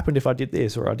would have happened if I did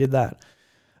this or I did that.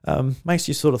 Makes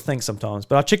you sort of think sometimes.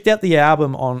 But I checked out the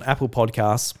album on Apple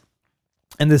Podcasts,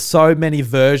 and there's so many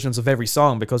versions of every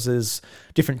song because there's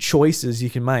different choices you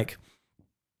can make.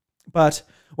 But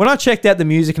when I checked out the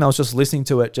music and I was just listening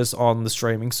to it just on the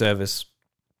streaming service,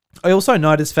 I also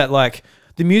noticed that like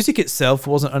the music itself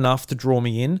wasn't enough to draw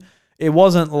me in. It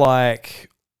wasn't like...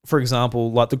 For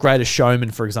example, like The Greatest Showman,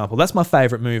 for example. That's my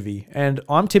favorite movie. And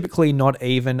I'm typically not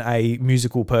even a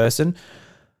musical person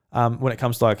when it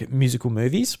comes to like musical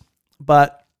movies.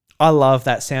 But I love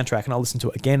that soundtrack and I listen to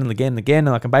it again and again and again.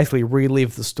 And I can basically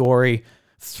relive the story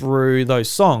through those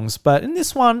songs. But in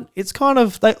this one,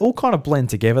 they all kind of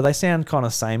blend together. They sound kind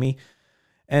of samey.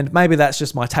 And maybe that's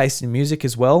just my taste in music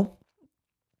as well.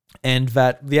 and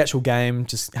that the actual game,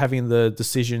 just having the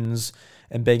decisions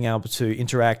and being able to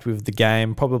interact with the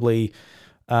game probably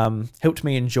helped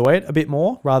me enjoy it a bit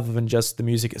more rather than just the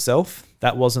music itself.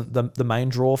 That wasn't the main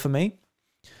draw for me.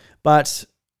 But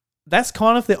that's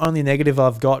kind of the only negative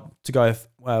I've got to go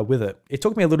with it. It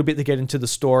took me a little bit to get into the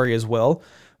story as well.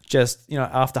 Just,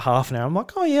 after half an hour, I'm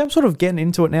like, oh yeah, I'm sort of getting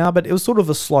into it now, but it was sort of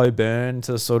a slow burn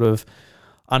to sort of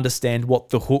understand what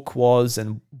the hook was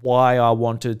and why I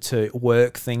wanted to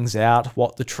work things out,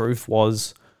 what the truth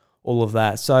was, all of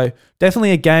that. So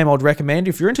definitely a game I'd recommend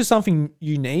if you're into something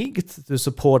unique to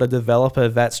support a developer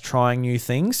that's trying new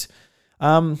things.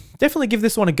 Definitely give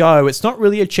this one a go. It's not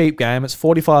really a cheap game. It's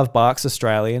 $45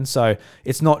 Australian, so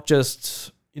it's not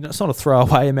just, it's not a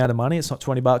throwaway amount of money. It's not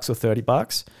 $20 or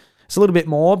 $30. It's a little bit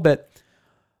more, but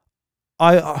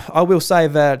I will say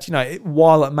that,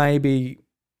 while it may be,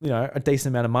 a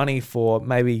decent amount of money for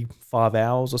maybe 5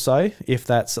 hours or so, if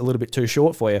that's a little bit too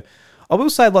short for you, I will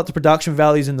say like the production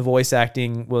values and the voice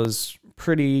acting was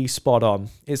pretty spot on.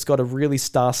 It's got a really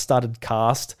star-studded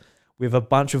cast with a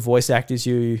bunch of voice actors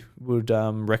you would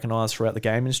recognize throughout the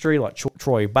game industry, like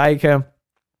Troy Baker,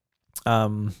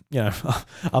 other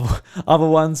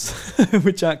ones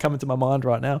which aren't coming to my mind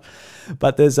right now,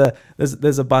 but there's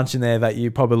a bunch in there that you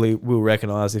probably will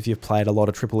recognize if you've played a lot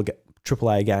of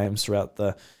AAA games throughout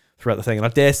the thing. And I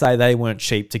dare say they weren't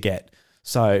cheap to get,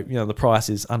 so the price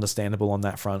is understandable on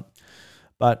that front.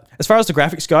 But as far as the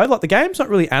graphics go, like the game's not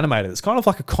really animated. It's kind of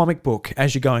like a comic book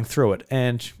as you're going through it,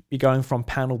 and you're going from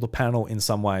panel to panel in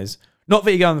some ways. Not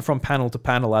that you're going from panel to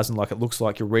panel as in like it looks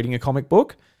like you're reading a comic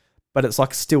book, but it's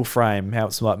like a still frame. How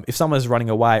it's like if someone's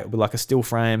running away, it'll be like a still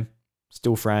frame,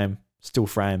 still frame, still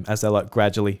frame as they're like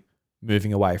gradually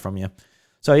moving away from you.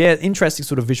 So yeah, interesting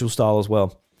sort of visual style as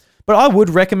well. But I would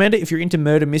recommend it if you're into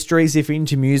murder mysteries, if you're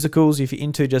into musicals, if you're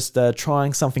into just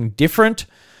trying something different.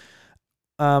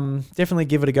 Definitely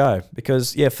give it a go,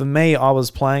 because yeah, for me, I was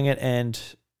playing it, and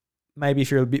maybe if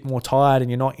you're a bit more tired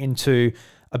and you're not into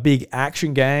a big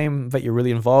action game that you're really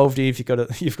involved in, if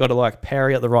you've got to like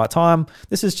parry at the right time,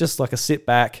 this is just like a sit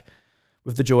back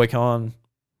with the Joy-Con,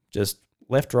 just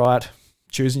left, right,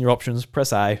 choosing your options,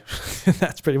 press A.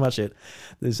 That's pretty much it.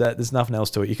 There's nothing else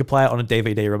to it. You can play it on a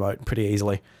DVD remote pretty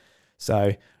easily.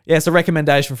 So yeah, it's a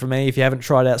recommendation for me. If you haven't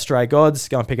tried out Stray Gods,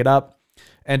 go and pick it up.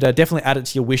 And definitely add it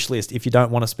to your wish list if you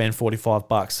don't want to spend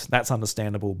 $45. That's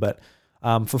understandable. But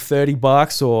for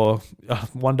 $30 or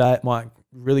one day it might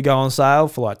really go on sale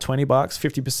for like $20,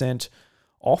 50%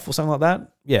 off or something like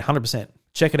that. Yeah, 100%.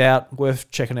 Check it out.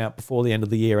 Worth checking out before the end of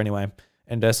the year anyway.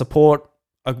 And support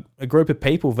a group of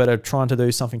people that are trying to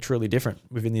do something truly different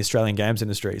within the Australian games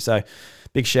industry. So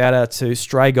big shout out to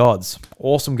Stray Gods.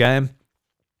 Awesome game.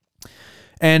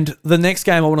 And the next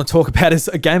game I want to talk about is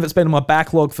a game that's been in my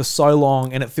backlog for so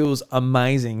long, and it feels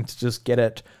amazing to just get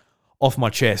it off my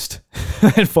chest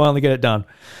and finally get it done.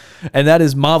 And that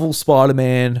is Marvel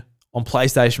Spider-Man on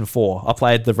PlayStation 4. I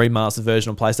played the remastered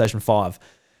version on PlayStation 5.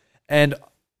 And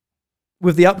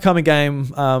with the upcoming game,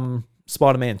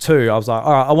 Spider-Man 2, I was like,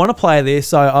 all right, I want to play this,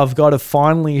 so I've got to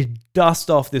finally dust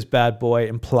off this bad boy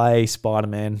and play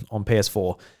Spider-Man on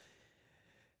PS4.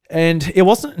 And it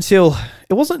wasn't until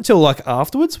like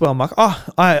afterwards where I'm like, oh,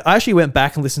 I actually went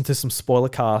back and listened to some spoiler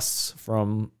casts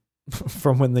from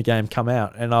when the game came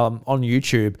out, and I'm on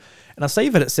YouTube, and I see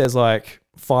that it says like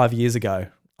 5 years ago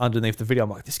underneath the video. I'm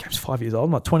like, this game's 5 years old.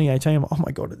 I'm like 2018. I'm like, oh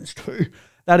my god, it is true.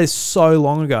 That is so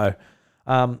long ago.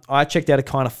 I checked out a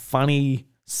kind of funny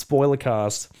spoiler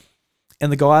cast, and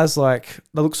the guy's like,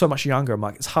 they look so much younger. I'm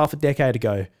like, it's half a decade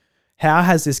ago. How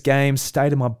has this game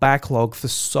stayed in my backlog for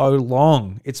so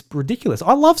long? It's ridiculous.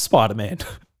 I love Spider-Man.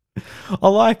 I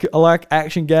like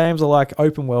action games. I like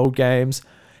open world games.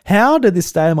 How did this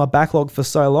stay in my backlog for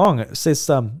so long?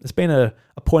 It's been a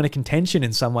point of contention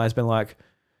in some ways. It's been like,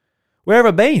 where have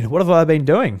I been? What have I been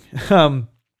doing?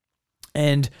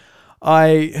 And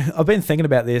I've been thinking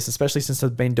about this, especially since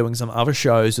I've been doing some other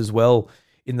shows as well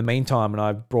in the meantime, and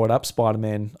I brought up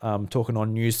Spider-Man, talking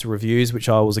on News to Reviews, which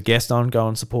I was a guest on. Go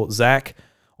and support Zach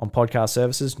on podcast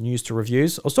services, News to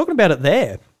Reviews. I was talking about it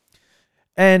there.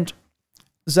 And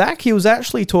Zach, he was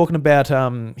actually talking about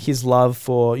his love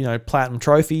for, platinum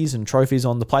trophies and trophies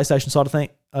on the PlayStation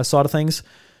side of things.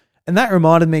 And that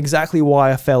reminded me exactly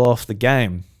why I fell off the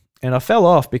game. And I fell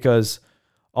off because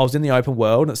I was in the open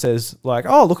world, and it says like,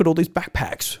 oh, look at all these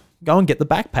backpacks. Go and get the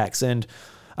backpacks. And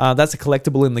that's a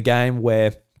collectible in the game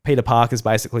where Peter Parker's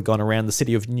basically gone around the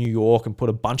city of New York and put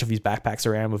a bunch of his backpacks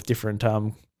around with different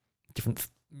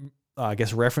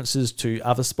references to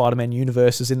other Spider-Man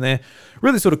universes in there.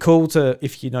 Really sort of cool to,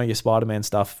 if you know your Spider-Man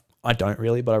stuff. I don't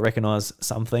really, but I recognize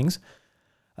some things.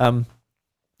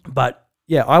 But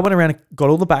yeah, I went around and got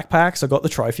all the backpacks. I got the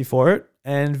trophy for it.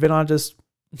 And then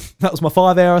that was my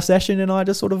 5-hour session and I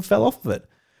just sort of fell off of it.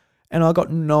 And I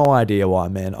got no idea why,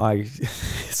 man.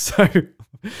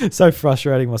 So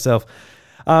frustrating myself.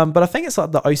 But I think it's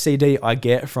like the OCD I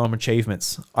get from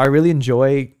achievements. I really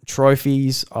enjoy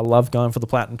trophies. I love going for the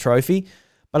platinum trophy.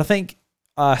 But I think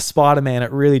Spider-Man,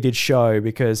 it really did show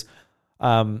because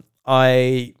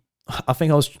I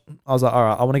think I was like, all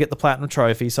right, I want to get the platinum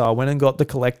trophy. So I went and got the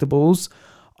collectibles.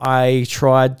 I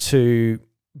tried to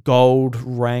gold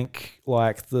rank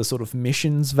like the sort of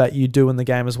missions that you do in the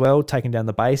game as well, taking down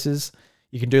the bases.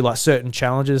 You can do like certain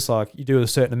challenges, like you do a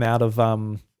certain amount of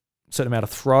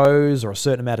throws or a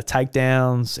certain amount of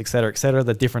takedowns, et cetera.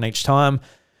 They're different each time.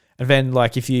 And then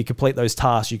like if you complete those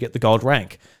tasks, you get the gold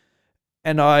rank.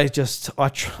 And I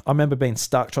remember being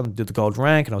stuck trying to do the gold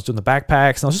rank, and I was doing the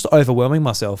backpacks, and I was just overwhelming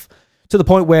myself to the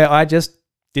point where I just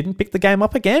didn't pick the game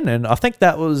up again. And I think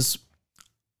that was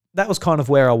kind of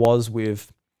where I was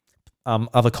with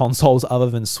other consoles other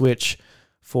than Switch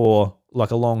for like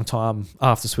a long time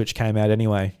after Switch came out.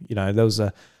 Anyway, you know, there's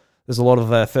a lot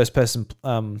of first party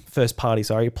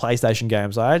PlayStation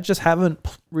games I just haven't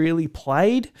really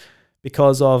played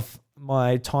because of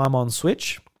my time on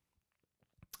Switch.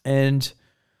 And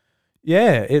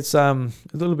yeah, it's a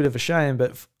little bit of a shame,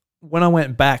 but when I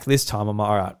went back this time, I'm like,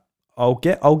 all right,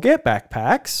 I'll get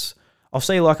backpacks. I'll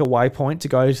see like a waypoint to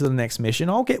go to the next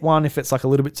mission. I'll get one if it's like a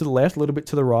little bit to the left, a little bit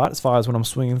to the right, as far as when I'm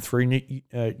swinging through New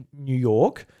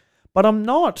York. But I'm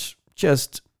not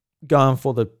just going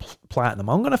for the platinum.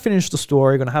 I'm going to finish the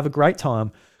story, going to have a great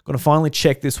time, going to finally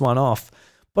check this one off.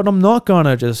 But I'm not going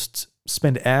to just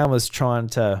spend hours trying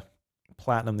to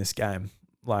platinum this game.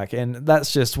 And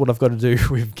that's just what I've got to do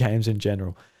with games in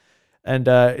general. And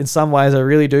in some ways, I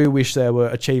really do wish there were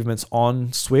achievements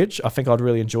on Switch. I think I'd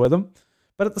really enjoy them.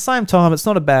 But at the same time, it's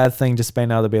not a bad thing just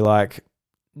being able to be like,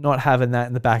 not having that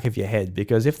in the back of your head.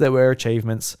 Because if there were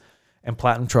achievements and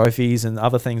platinum trophies and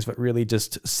other things that really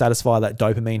just satisfy that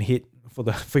dopamine hit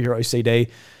for your OCD,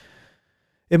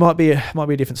 it might be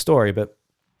a different story. But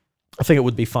I think it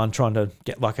would be fun trying to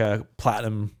get like a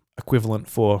platinum equivalent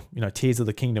for, you know, Tears of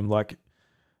the Kingdom. Like,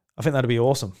 I think that'd be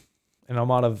awesome. And I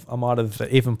might have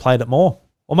even played it more.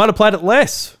 Or might have played it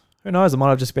less. Who knows? I might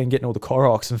have just been getting all the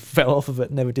Koroks and fell off of it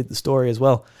and never did the story as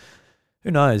well.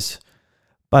 Who knows?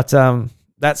 But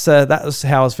that was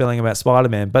how I was feeling about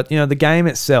Spider-Man. But, you know, the game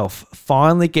itself,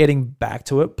 finally getting back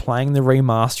to it, playing the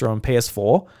remaster on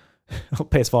PS4,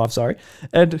 PS5, sorry.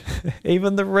 And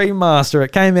even the remaster,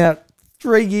 it came out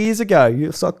 3 years ago.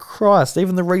 It's like, Christ,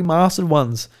 even the remastered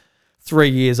ones, 3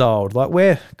 years old. Like,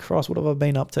 what have I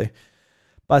been up to?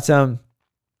 But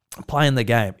playing the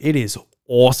game, it is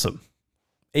awesome.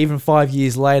 Even 5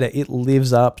 years later, it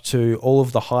lives up to all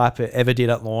of the hype it ever did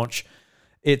at launch.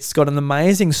 It's got an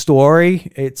amazing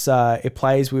story. It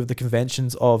plays with the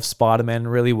conventions of Spider-Man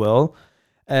really well.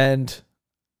 And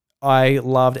I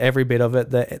loved every bit of it.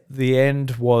 The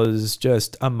end was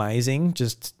just amazing.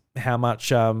 Just how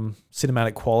much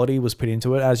cinematic quality was put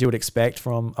into it, as you would expect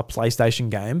from a PlayStation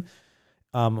game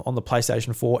on the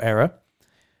PlayStation 4 era.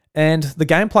 And the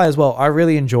gameplay as well, I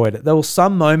really enjoyed it. There were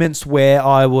some moments where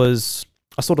I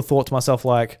sort of thought to myself,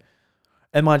 like,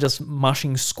 am I just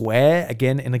mushing square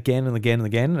again and again and again and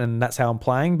again? And that's how I'm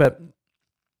playing. But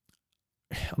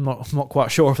I'm not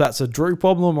quite sure if that's a Drew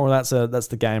problem or that's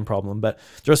the game problem. But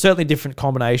there are certainly different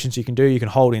combinations you can do. You can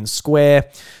hold in square,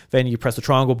 then you press the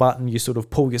triangle button, you sort of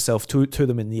pull yourself to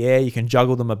them in the air. You can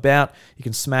juggle them about, you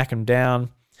can smack them down.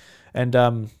 And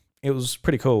it was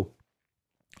pretty cool.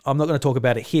 I'm not going to talk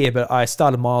about it here, but I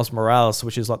started Miles Morales,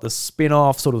 which is like the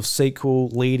spin-off sort of sequel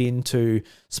lead into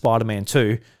Spider-Man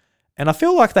 2. And I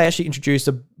feel like they actually introduced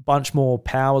a bunch more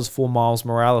powers for Miles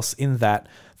Morales in that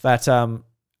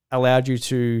allowed you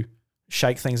to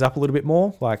shake things up a little bit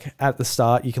more. Like at the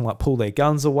start, you can like pull their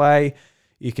guns away.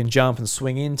 You can jump and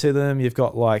swing into them. You've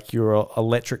got like your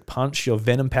electric punch, your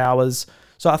venom powers.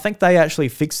 So I think they actually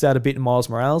fixed that a bit in Miles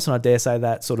Morales, and I dare say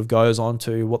that sort of goes on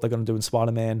to what they're going to do in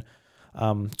Spider-Man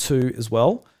 2 as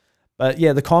well. But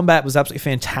yeah, the combat was absolutely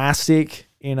fantastic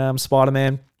in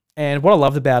Spider-Man. And what I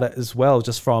loved about it as well,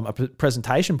 just from a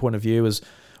presentation point of view, is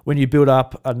when you build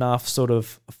up enough sort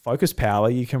of focus power,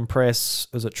 you can press,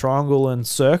 triangle and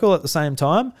circle at the same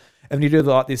time. And you do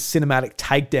like this cinematic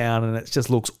takedown and it just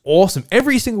looks awesome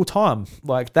every single time.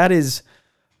 Like that is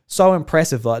so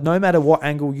impressive. Like no matter what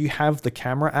angle you have the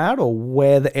camera at or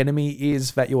where the enemy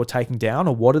is that you're taking down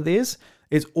or what it is,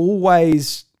 it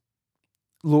always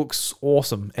looks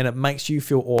awesome and it makes you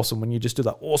feel awesome when you just do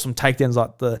that awesome takedowns,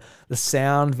 like the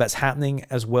sound that's happening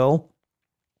as well.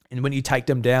 And when you take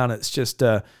them down, it's just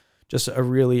a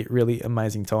really, really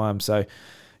amazing time. So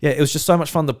yeah, it was just so much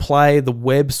fun to play. The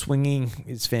web swinging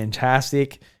is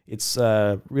fantastic. It's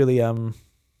really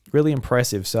really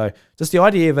impressive. So just the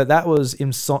idea that was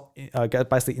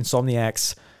basically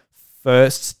Insomniac's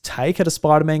first take at a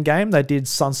Spider-Man game. They did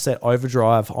Sunset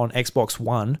Overdrive on Xbox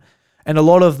One, and a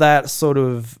lot of that sort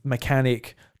of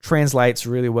mechanic translates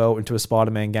really well into a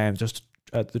Spider-Man game, just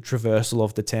the traversal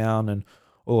of the town and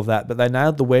all of that. But they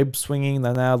nailed the web swinging,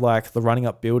 they nailed like the running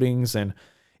up buildings, and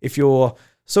if you're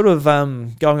sort of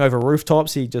going over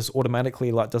rooftops, he just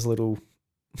automatically like does a little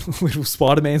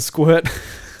Spider-Man squirt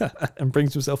and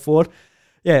brings himself forward.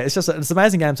 Yeah, it's an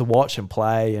amazing game to watch and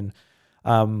play, and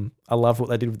I love what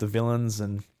they did with the villains,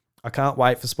 and I can't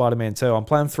wait for Spider-Man 2. I'm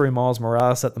playing through Miles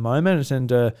Morales at the moment,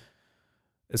 and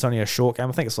it's only a short game.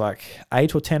 I think it's like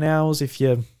 8 or 10 hours if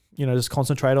you just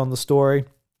concentrate on the story.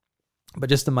 But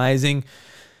just amazing.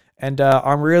 And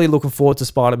I'm really looking forward to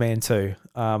Spider-Man 2.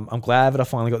 I'm glad that I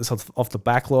finally got this off the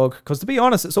backlog, because to be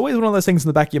honest, it's always one of those things in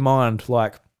the back of your mind.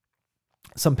 Like,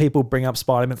 some people bring up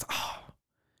Spider-Man, it's, oh,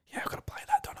 yeah, I've got to play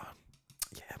that, don't I?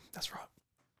 Yeah, that's right.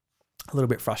 A little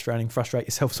bit frustrating. Frustrate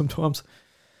yourself sometimes.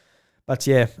 But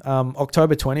yeah,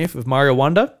 October 20th with Mario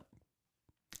Wonder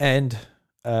and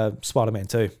Spider-Man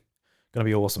 2. Going to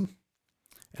be awesome.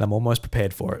 And I'm almost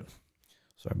prepared for it.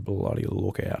 So bloody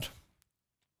look out.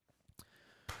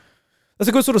 That's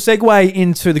a good sort of segue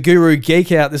into the Guru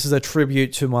Geek Out. This is a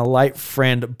tribute to my late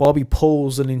friend Bobby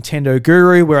Pauls, the Nintendo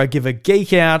Guru, where I give a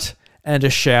geek out and a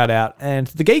shout out. And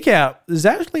the geek out is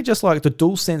actually just like the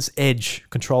DualSense Edge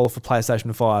controller for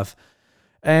PlayStation 5.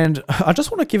 And I just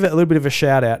want to give it a little bit of a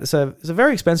shout out. It's a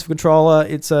very expensive controller.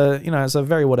 It's a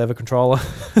very whatever controller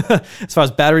as far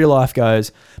as battery life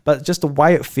goes, but just the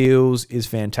way it feels is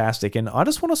fantastic. And I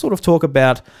just want to sort of talk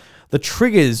about the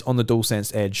triggers on the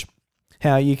DualSense Edge,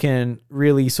 how you can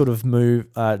really sort of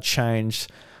change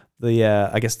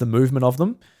the movement of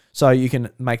them. So you can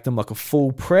make them like a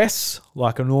full press,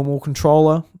 like a normal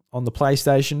controller on the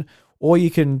PlayStation, or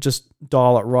you can just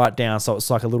dial it right down so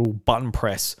it's like a little button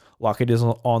press, like it is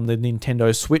on the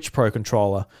Nintendo Switch Pro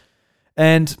controller.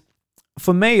 And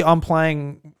for me, I'm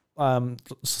playing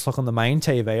it's like on the main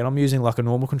TV, and I'm using like a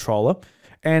normal controller.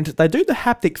 And they do the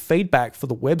haptic feedback for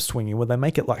the web swinging, where they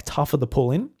make it like tougher to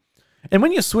pull in. And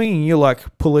when you're swinging, you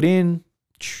like pull it in.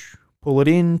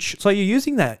 So you're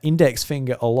using that index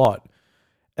finger a lot.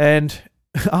 And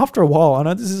after a while, I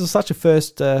know this is such a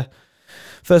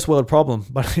first world problem,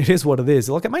 but it is what it is.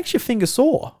 Like, it makes your finger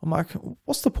sore. I'm like,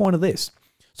 what's the point of this?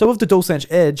 So with the DualSense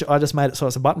Edge, I just made it so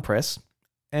it's a button press,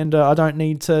 and I don't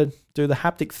need to do the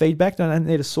haptic feedback. I don't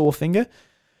need a sore finger.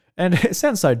 And it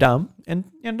sounds so dumb. And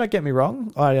don't get me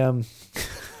wrong,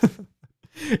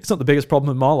 it's not the biggest problem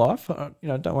in my life.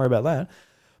 Don't worry about that.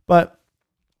 But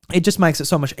it just makes it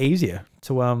so much easier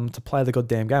to play the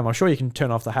goddamn game. I'm sure you can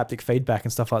turn off the haptic feedback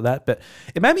and stuff like that, but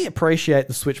it made me appreciate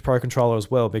the Switch Pro controller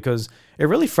as well, because it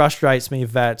really frustrates me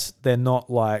that they're not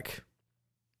like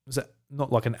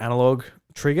an analog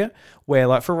trigger, where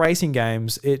like for racing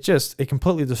games, it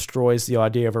completely destroys the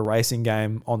idea of a racing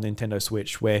game on Nintendo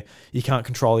Switch, where you can't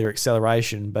control your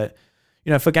acceleration. But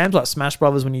for games like Smash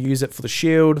Brothers, when you use it for the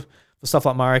shield, for stuff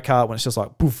like Mario Kart, when it's just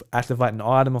like poof, activate an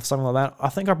item or something like that, I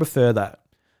think I prefer that.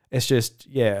 It's just,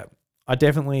 yeah, I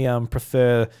definitely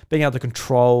prefer being able to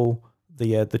control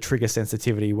the trigger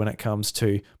sensitivity when it comes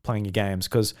to playing your games.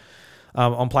 Because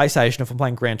on PlayStation, if I'm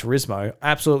playing Gran Turismo, I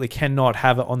absolutely cannot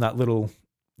have it on that little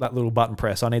button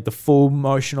press. I need the full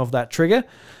motion of that trigger.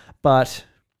 But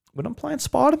when I'm playing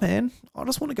Spider-Man, I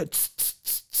just want to go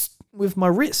with my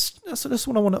wrist. That's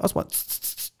what I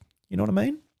want. You know what I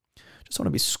mean? Just want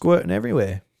to be squirting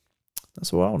everywhere.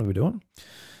 That's what I want to be doing.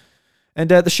 And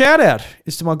the shout out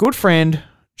is to my good friend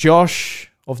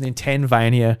Josh of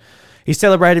Nintenvania. He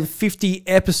celebrated 50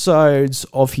 episodes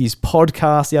of his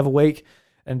podcast the other week,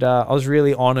 and I was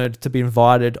really honored to be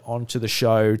invited onto the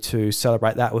show to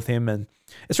celebrate that with him. And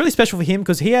it's really special for him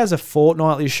because he has a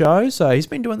fortnightly show, so he's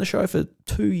been doing the show for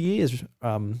 2 years,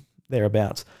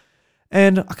 thereabouts.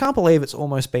 And I can't believe it's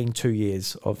almost been 2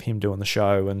 years of him doing the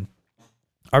show, and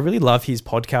I really love his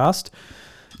podcast.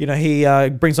 He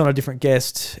brings on a different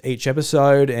guest each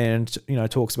episode, and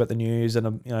talks about the news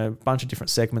and a bunch of different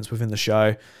segments within the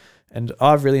show. And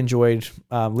I've really enjoyed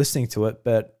listening to it,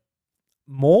 but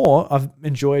more, I've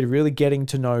enjoyed really getting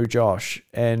to know Josh,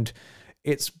 and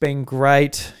it's been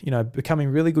great. Becoming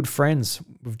really good friends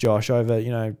with Josh over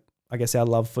I guess our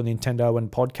love for Nintendo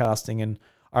and podcasting, and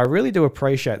I really do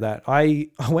appreciate that. I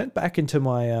went back into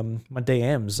my my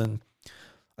DMs, and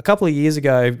a couple of years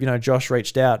ago, Josh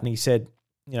reached out and he said,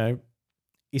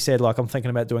 like, I'm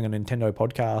thinking about doing a Nintendo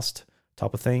podcast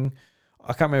type of thing.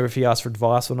 I can't remember if he asked for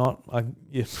advice or not. I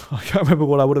can't remember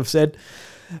what I would have said.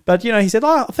 But, he said,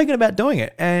 I'm thinking about doing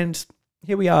it. And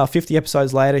here we are, 50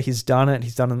 episodes later. He's done it.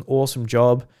 He's done an awesome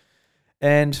job.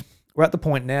 And we're at the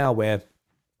point now where,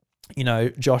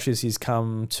 Josh he's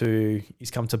come to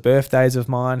birthdays of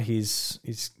mine. He's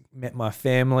met my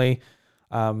family.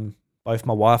 Both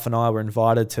my wife and I were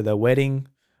invited to their wedding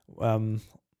when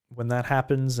that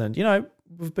happens. And,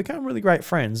 we've become really great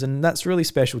friends. And that's really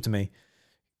special to me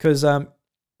because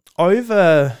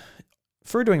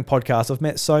through doing podcasts, I've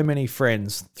met so many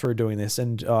friends through doing this.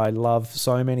 And I love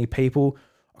so many people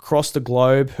across the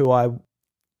globe who I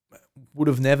would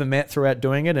have never met throughout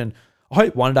doing it. And I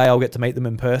hope one day I'll get to meet them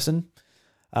in person.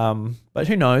 But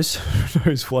who knows? Who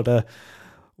knows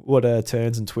what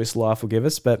turns and twists life will give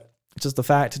us. But just the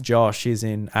fact Josh is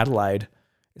in Adelaide,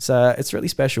 it's really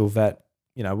special that,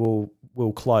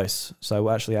 we're close. So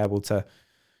we're actually able to,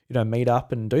 meet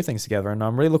up and do things together. And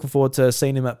I'm really looking forward to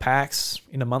seeing him at PAX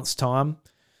in a month's time.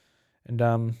 And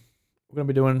we're going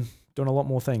to be doing a lot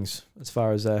more things as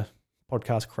far as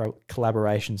podcast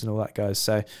collaborations and all that goes.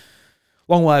 So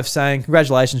long way of saying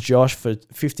congratulations, Josh, for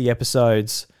 50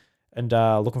 episodes. And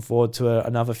looking forward to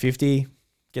another 50,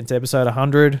 getting to episode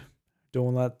 100,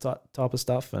 doing that type of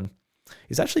stuff. And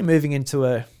he's actually moving into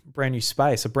a brand new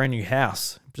space, a brand new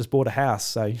house. Just bought a house.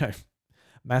 So,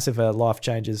 massive life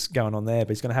changes going on there.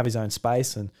 But he's going to have his own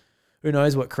space. And who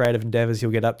knows what creative endeavors he'll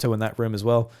get up to in that room as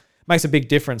well. Makes a big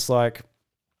difference. Like,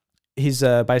 he's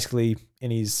basically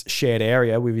in his shared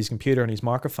area with his computer and his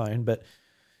microphone. But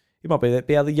he might be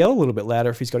able to yell a little bit louder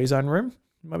if he's got his own room.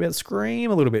 He might be able to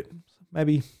scream a little bit.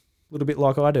 Maybe a little bit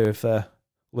like I do if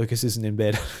Lucas isn't in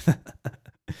bed.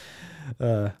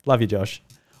 Love you, Josh.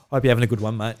 Hope you're having a good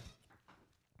one, mate.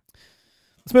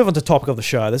 Let's move on to the topic of the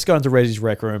show. Let's go into Reggie's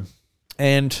Rec Room.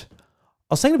 And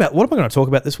I was thinking about what am I going to talk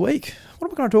about this week? What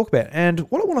am I going to talk about? And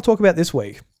what I want to talk about this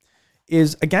week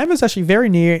is a game that's actually very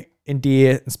near and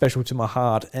dear and special to my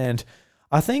heart. And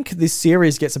I think this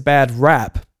series gets a bad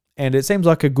rap. And it seems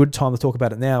like a good time to talk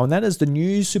about it now. And that is the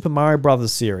new Super Mario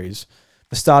Brothers series.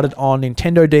 It started on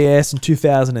Nintendo DS in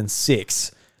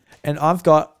 2006. And I've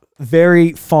got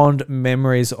very fond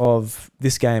memories of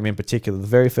this game in particular, the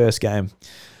very first game.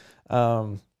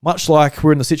 Much like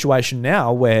we're in the situation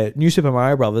now where New Super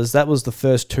Mario Brothers, that was the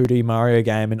first 2D Mario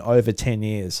game in over 10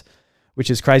 years,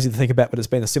 which is crazy to think about, but it's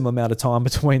been a similar amount of time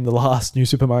between the last New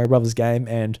Super Mario Brothers game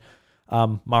and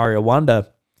Mario Wonder.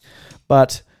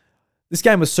 But this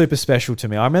game was super special to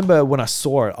me. I remember when I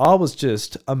saw it, I was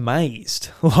just amazed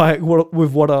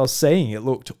with what I was seeing. It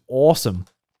looked awesome.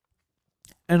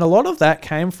 And a lot of that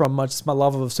came from just my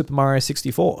love of Super Mario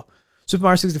 64. Super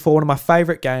Mario 64, one of my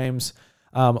favorite games.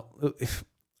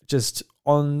 Just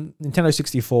on Nintendo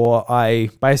 64, I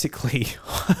basically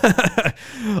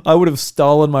I would have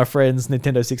stolen my friend's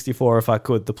Nintendo 64 if I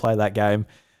could to play that game.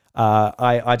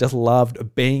 I just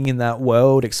loved being in that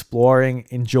world, exploring,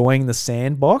 enjoying the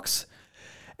sandbox.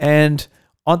 And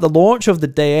on the launch of the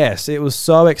DS, it was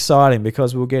so exciting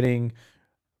because we were getting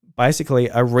basically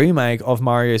a remake of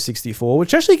Mario 64,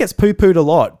 which actually gets poo-pooed a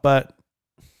lot, but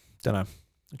don't know.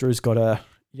 Drew's got a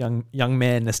young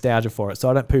man nostalgia for it, so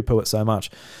I don't poo-poo it so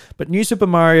much. But new Super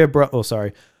Mario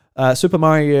Super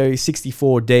Mario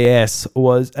 64 DS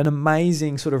was an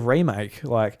amazing sort of remake.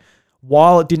 Like,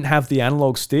 while it didn't have the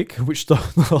analog stick, which the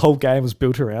whole game was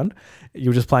built around,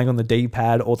 you were just playing on the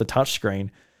D-pad or the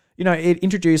touchscreen. It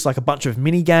introduced like a bunch of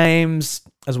mini games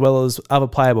as well as other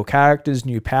playable characters,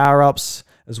 new power-ups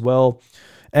as well.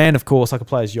 And of course, I could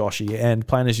play as Yoshi, and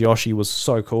playing as Yoshi was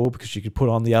so cool because you could put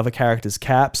on the other characters'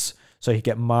 caps, so you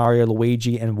get Mario,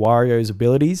 Luigi, and Wario's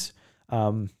abilities.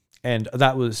 And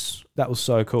that was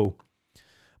so cool.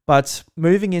 But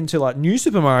moving into like New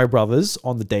Super Mario Brothers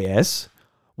on the DS,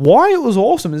 why it was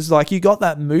awesome is like you got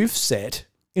that move set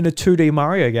in a 2D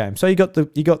Mario game. So you got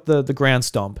the ground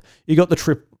stomp, you got the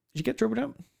trip. Did you get triple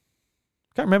jump?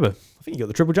 Can't remember. I think you got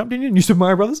the triple jump, didn't you? New Super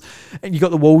Mario Brothers, and you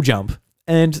got the wall jump.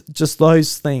 And just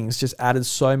those things just added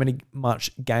so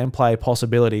much gameplay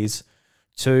possibilities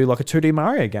to like a 2D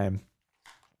Mario game.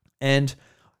 And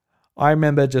I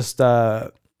remember just,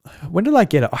 when did I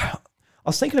get it? I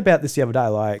was thinking about this the other day.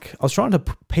 Like, I was trying to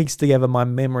piece together my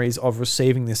memories of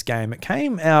receiving this game. It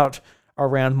came out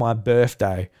around my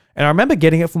birthday. And I remember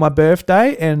getting it for my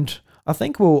birthday. And I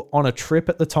think we were on a trip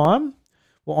at the time.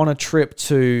 We're on a trip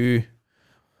to,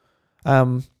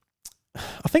 I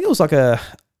think it was like a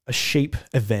sheep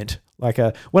event. Like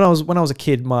when I was a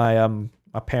kid, my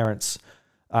parents,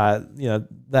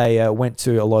 they went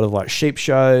to a lot of like sheep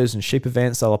shows and sheep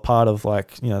events. They were part of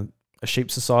like, a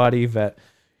sheep society that,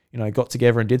 got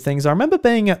together and did things. I remember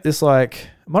being at this like,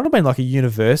 it might have been like a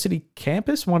university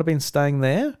campus, might have been staying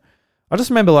there. I just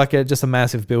remember like just a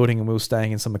massive building, and we were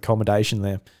staying in some accommodation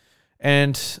there.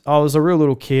 And I was a real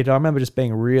little kid. I remember just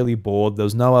being really bored. There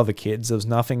was no other kids. There was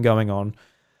nothing going on.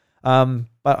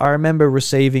 But I remember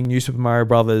receiving New Super Mario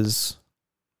Brothers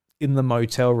in the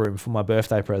motel room for my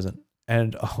birthday present.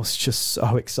 And I was just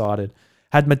so excited.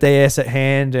 Had my DS at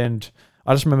hand, and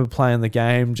I just remember playing the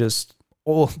game just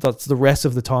that's the rest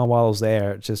of the time while I was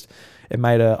there. It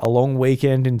made a long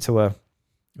weekend into a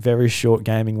very short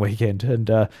gaming weekend.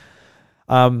 And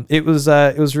it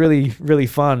was really, really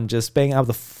fun just being able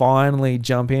to finally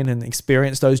jump in and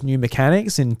experience those new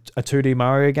mechanics in a 2D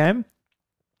Mario game.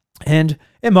 And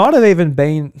it might have even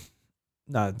been...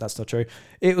 No, that's not true.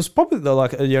 It was probably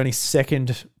the only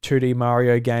second 2D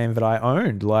Mario game that I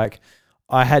owned. Like,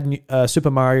 I had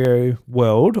Super Mario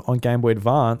World on Game Boy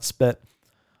Advance, but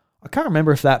I can't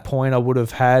remember if at that point I would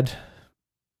have had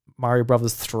Mario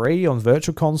Brothers 3 on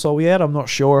Virtual Console yet. I'm not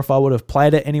sure if I would have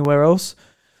played it anywhere else.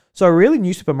 So really,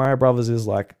 New Super Mario Brothers is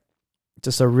like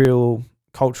just a real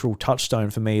cultural touchstone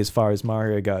for me as far as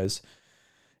Mario goes.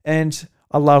 And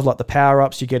I love like the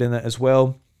power-ups you get in it as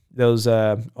well. There was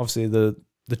obviously the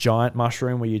giant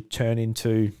mushroom where you turn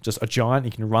into just a giant.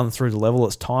 You can run through the level.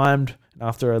 It's timed. And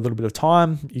after a little bit of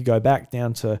time, you go back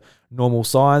down to normal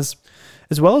size.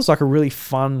 As well as like a really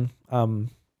fun item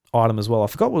as well. I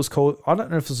forgot what it was called. I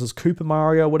don't know if this was Koopa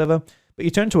Mario or whatever. But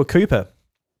you turn to a Koopa.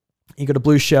 You got a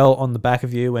blue shell on the back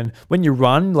of you. And when you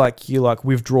run, like you like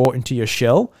withdraw into your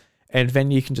shell. And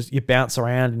then you can you bounce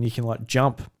around and you can like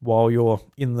jump while you're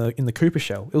in the Koopa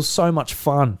shell. It was so much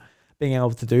fun being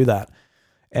able to do that.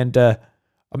 And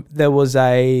there was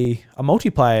a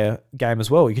multiplayer game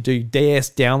as well. You could do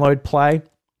DS download play,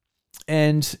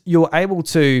 and you were able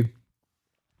to.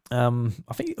 I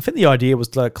think the idea was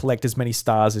to collect as many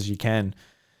stars as you can,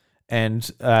 and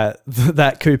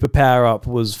that Koopa power up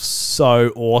was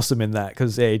so awesome in that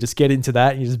because you just get into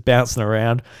that and you're just bouncing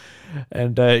around,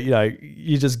 and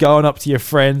you're just going up to your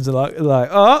friends and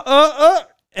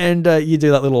and you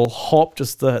do that little hop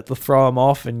just to throw them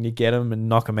off, and you get them and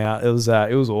knock them out. It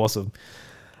was awesome.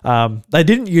 They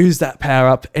didn't use that power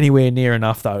up anywhere near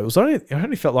enough though. It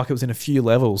only felt like it was in a few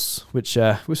levels, which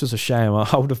was a shame.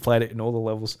 I would have played it in all the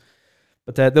levels.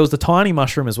 But there was the tiny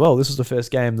mushroom as well. This was the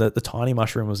first game that the tiny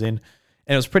mushroom was in,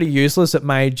 and it was pretty useless. It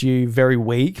made you very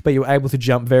weak, but you were able to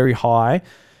jump very high,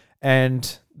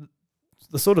 and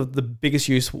the biggest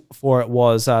use for it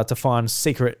was to find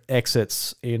secret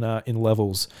exits in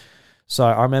levels. So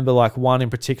I remember like one in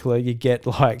particular, you get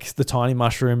like the tiny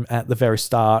mushroom at the very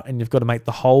start, and you've got to make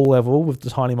the whole level with the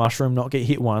tiny mushroom, not get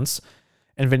hit once,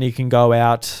 and then you can go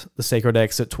out the secret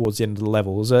exit towards the end of the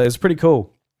level. It's pretty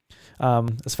cool.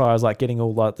 As far as like getting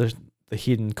all like the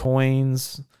hidden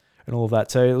coins and all of that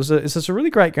too. It's just a really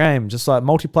great game, just like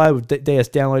multiplayer with DS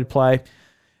download play,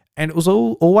 and it was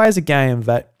always a game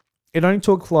that it only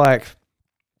took like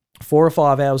 4 or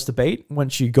 5 hours to beat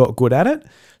once you got good at it.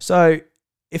 So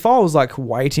if I was like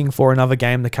waiting for another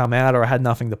game to come out or I had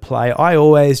nothing to play, I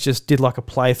always just did like a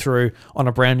playthrough on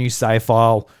a brand new save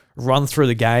file, run through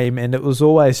the game, and it was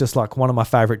always just like one of my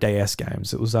favorite DS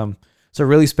games. It's a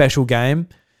really special game,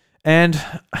 and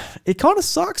it kind of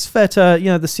sucks that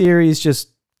the series just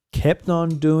kept on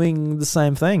doing the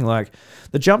same thing. Like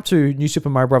the jump to New Super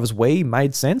Mario Bros. Wii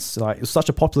made sense. Like it was such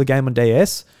a popular game on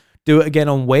DS. Do it again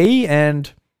on Wii,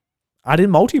 and I did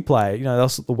multiplayer.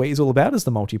 That's what the Wii is all about, is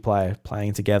the multiplayer,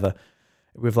 playing together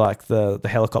with like the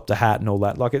helicopter hat and all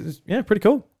that. Like it's pretty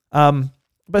cool. But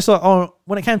it's like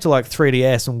when it came to like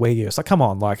 3DS and Wii U, it's like, come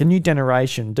on, like a new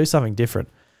generation, do something different.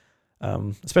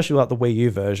 Especially like the Wii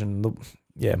U version.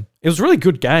 It was a really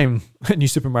good game, New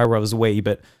Super Mario Bros. Wii,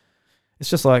 but it's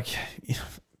just like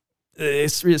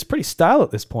it's pretty stale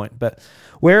at this point. But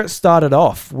where it started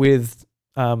off with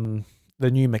the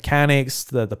new mechanics,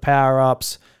 the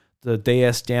power-ups, the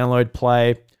DS download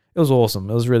play, it was awesome.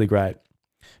 It was really great.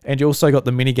 And you also got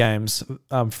the mini games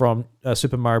from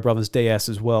Super Mario Brothers DS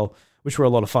as well, which were a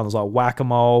lot of fun. It was like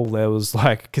Whack-A-Mole. There was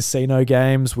like casino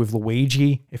games with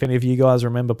Luigi, if any of you guys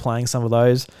remember playing some of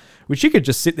those, which you could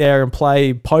just sit there and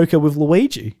play poker with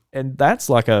Luigi. And that's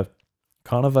like a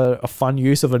kind of a fun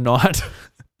use of a night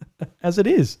as it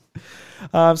is.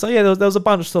 There was a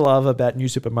bunch to love about New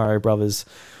Super Mario Brothers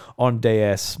on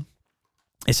DS.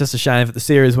 It's just a shame that the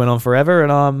series went on forever,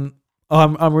 and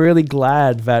I'm really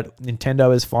glad that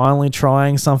Nintendo is finally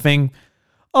trying something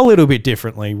a little bit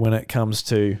differently when it comes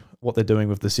to what they're doing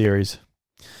with the series.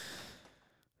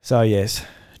 So yes,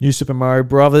 New Super Mario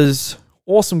Brothers,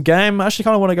 awesome game. I actually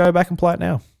kind of want to go back and play it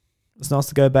now. It's nice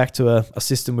to go back to a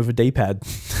system with a D-pad.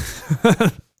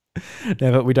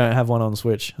 Now that we don't have one on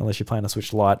Switch, unless you're playing a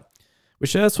Switch Lite,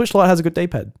 which Switch Lite has a good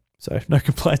D-pad, so no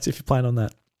complaints if you're playing on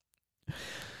that.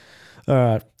 All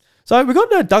right. So we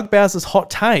got Doug Bowser's hot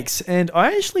takes, and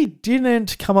I actually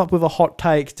didn't come up with a hot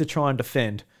take to try and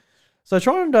defend. So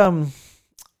try and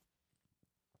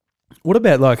what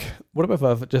about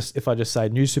if I just say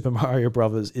New Super Mario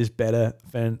Brothers is better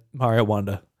than Mario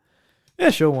Wonder?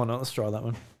 Yeah, sure, why not? Let's try that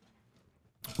one.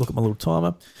 Look at my little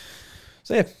timer.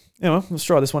 So yeah, anyway, let's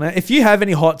try this one out. If you have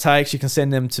any hot takes, you can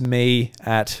send them to me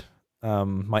at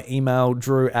my email,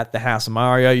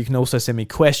 Drew@thehouseofmario. You can also send me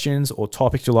questions or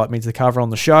topics you'd like me to cover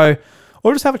on the show,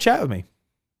 or just have a chat with me.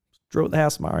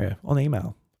 Drew@thehouseofmario on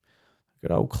email.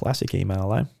 Good old classic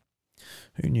email, eh?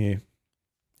 Who knew?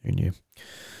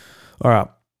 All right.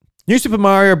 New Super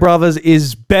Mario Brothers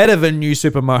is better than New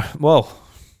Super Mario... Well,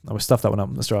 I stuffed that one up.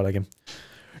 Let's try it again.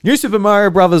 New Super Mario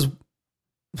Brothers...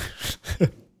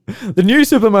 The New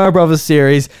Super Mario Brothers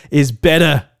series is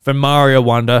better than Mario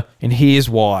Wonder, and here's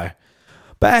why.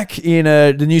 Back in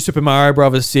the New Super Mario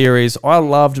Brothers series, I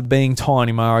loved being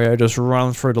Tiny Mario, just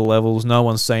run through the levels, no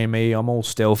one's seeing me, I'm all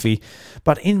stealthy.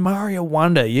 But in Mario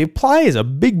Wonder, you play as a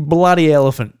big bloody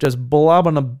elephant, just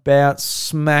blubbing about,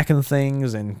 smacking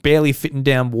things, and barely fitting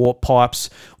down warp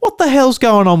pipes. What the hell's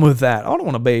going on with that? I don't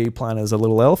want to be playing as a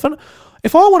little elephant.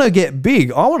 If I want to get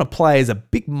big, I want to play as a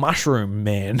big mushroom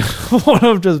man. I want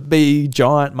to just be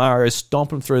giant Mario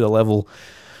stomping through the level,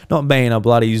 not being a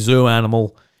bloody zoo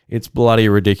animal. It's bloody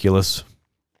ridiculous.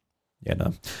 Yeah,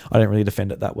 no, I don't really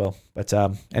defend it that well. But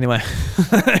anyway,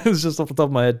 it was just off the top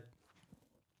of my head.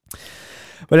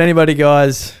 But anybody,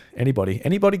 guys,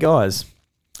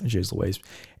 jeez Louise.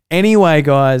 Anyway,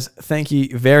 guys, thank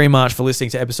you very much for listening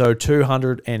to episode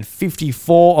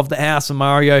 254 of The House of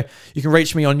Mario. You can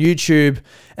reach me on YouTube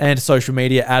and social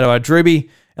media at iDrewby,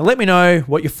 and let me know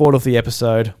what you thought of the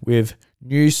episode with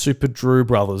New Super Drew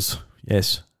Brothers.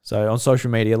 Yes. So on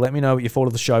social media, let me know what you thought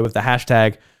of the show with the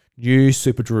hashtag New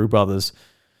Super Drew Brothers.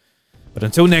 But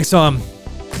until next time,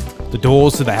 the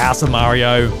doors to the House of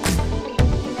Mario,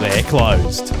 they're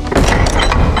closed.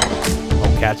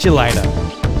 I'll catch you later.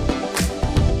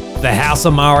 The House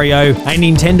of Mario, a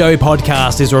Nintendo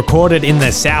podcast, is recorded in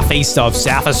the southeast of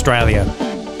South Australia.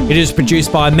 It is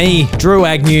produced by me, Drew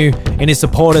Agnew, and is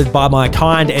supported by my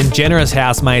kind and generous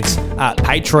housemates at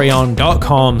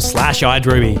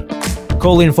patreon.com/iDrewby.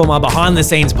 Call in for my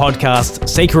behind-the-scenes podcast,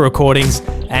 secret recordings,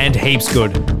 and heaps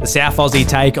good. The South Aussie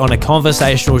take on a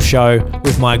conversational show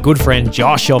with my good friend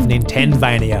Josh of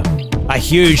Nintendvania. A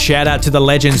huge shout out to the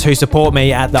legends who support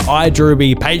me at the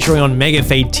iDrewby Patreon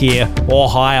Megafeed tier or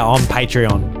higher on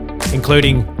Patreon,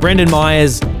 including Brendan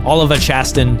Myers, Oliver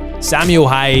Chaston, Samuel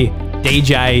Hay,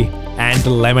 DJ, and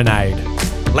Lemonade.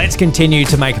 Let's continue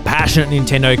to make passionate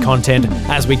Nintendo content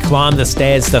as we climb the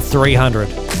stairs to 300.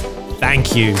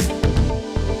 Thank you.